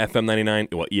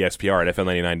 FM99. Well, ESPR at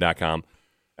FM99.com.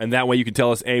 And that way you can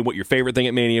tell us, what your favorite thing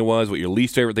at Mania was, what your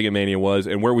least favorite thing at Mania was,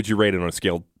 and where would you rate it on a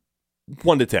scale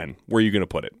 1 to 10? Where are you going to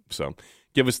put it? So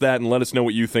give us that and let us know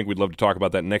what you think. We'd love to talk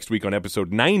about that next week on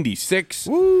episode 96.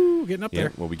 Woo, getting up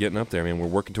there. We'll be getting up there, man. We're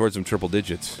working towards some triple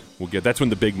digits. That's when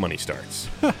the big money starts.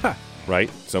 Right?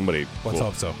 Somebody. Let's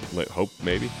hope so.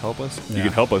 Help us. Yeah. You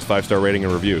can help us, 5-star rating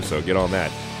and review, so get on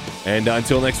that. And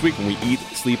until next week when we Eat,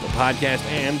 Sleep, Podcast,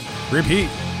 and Repeat.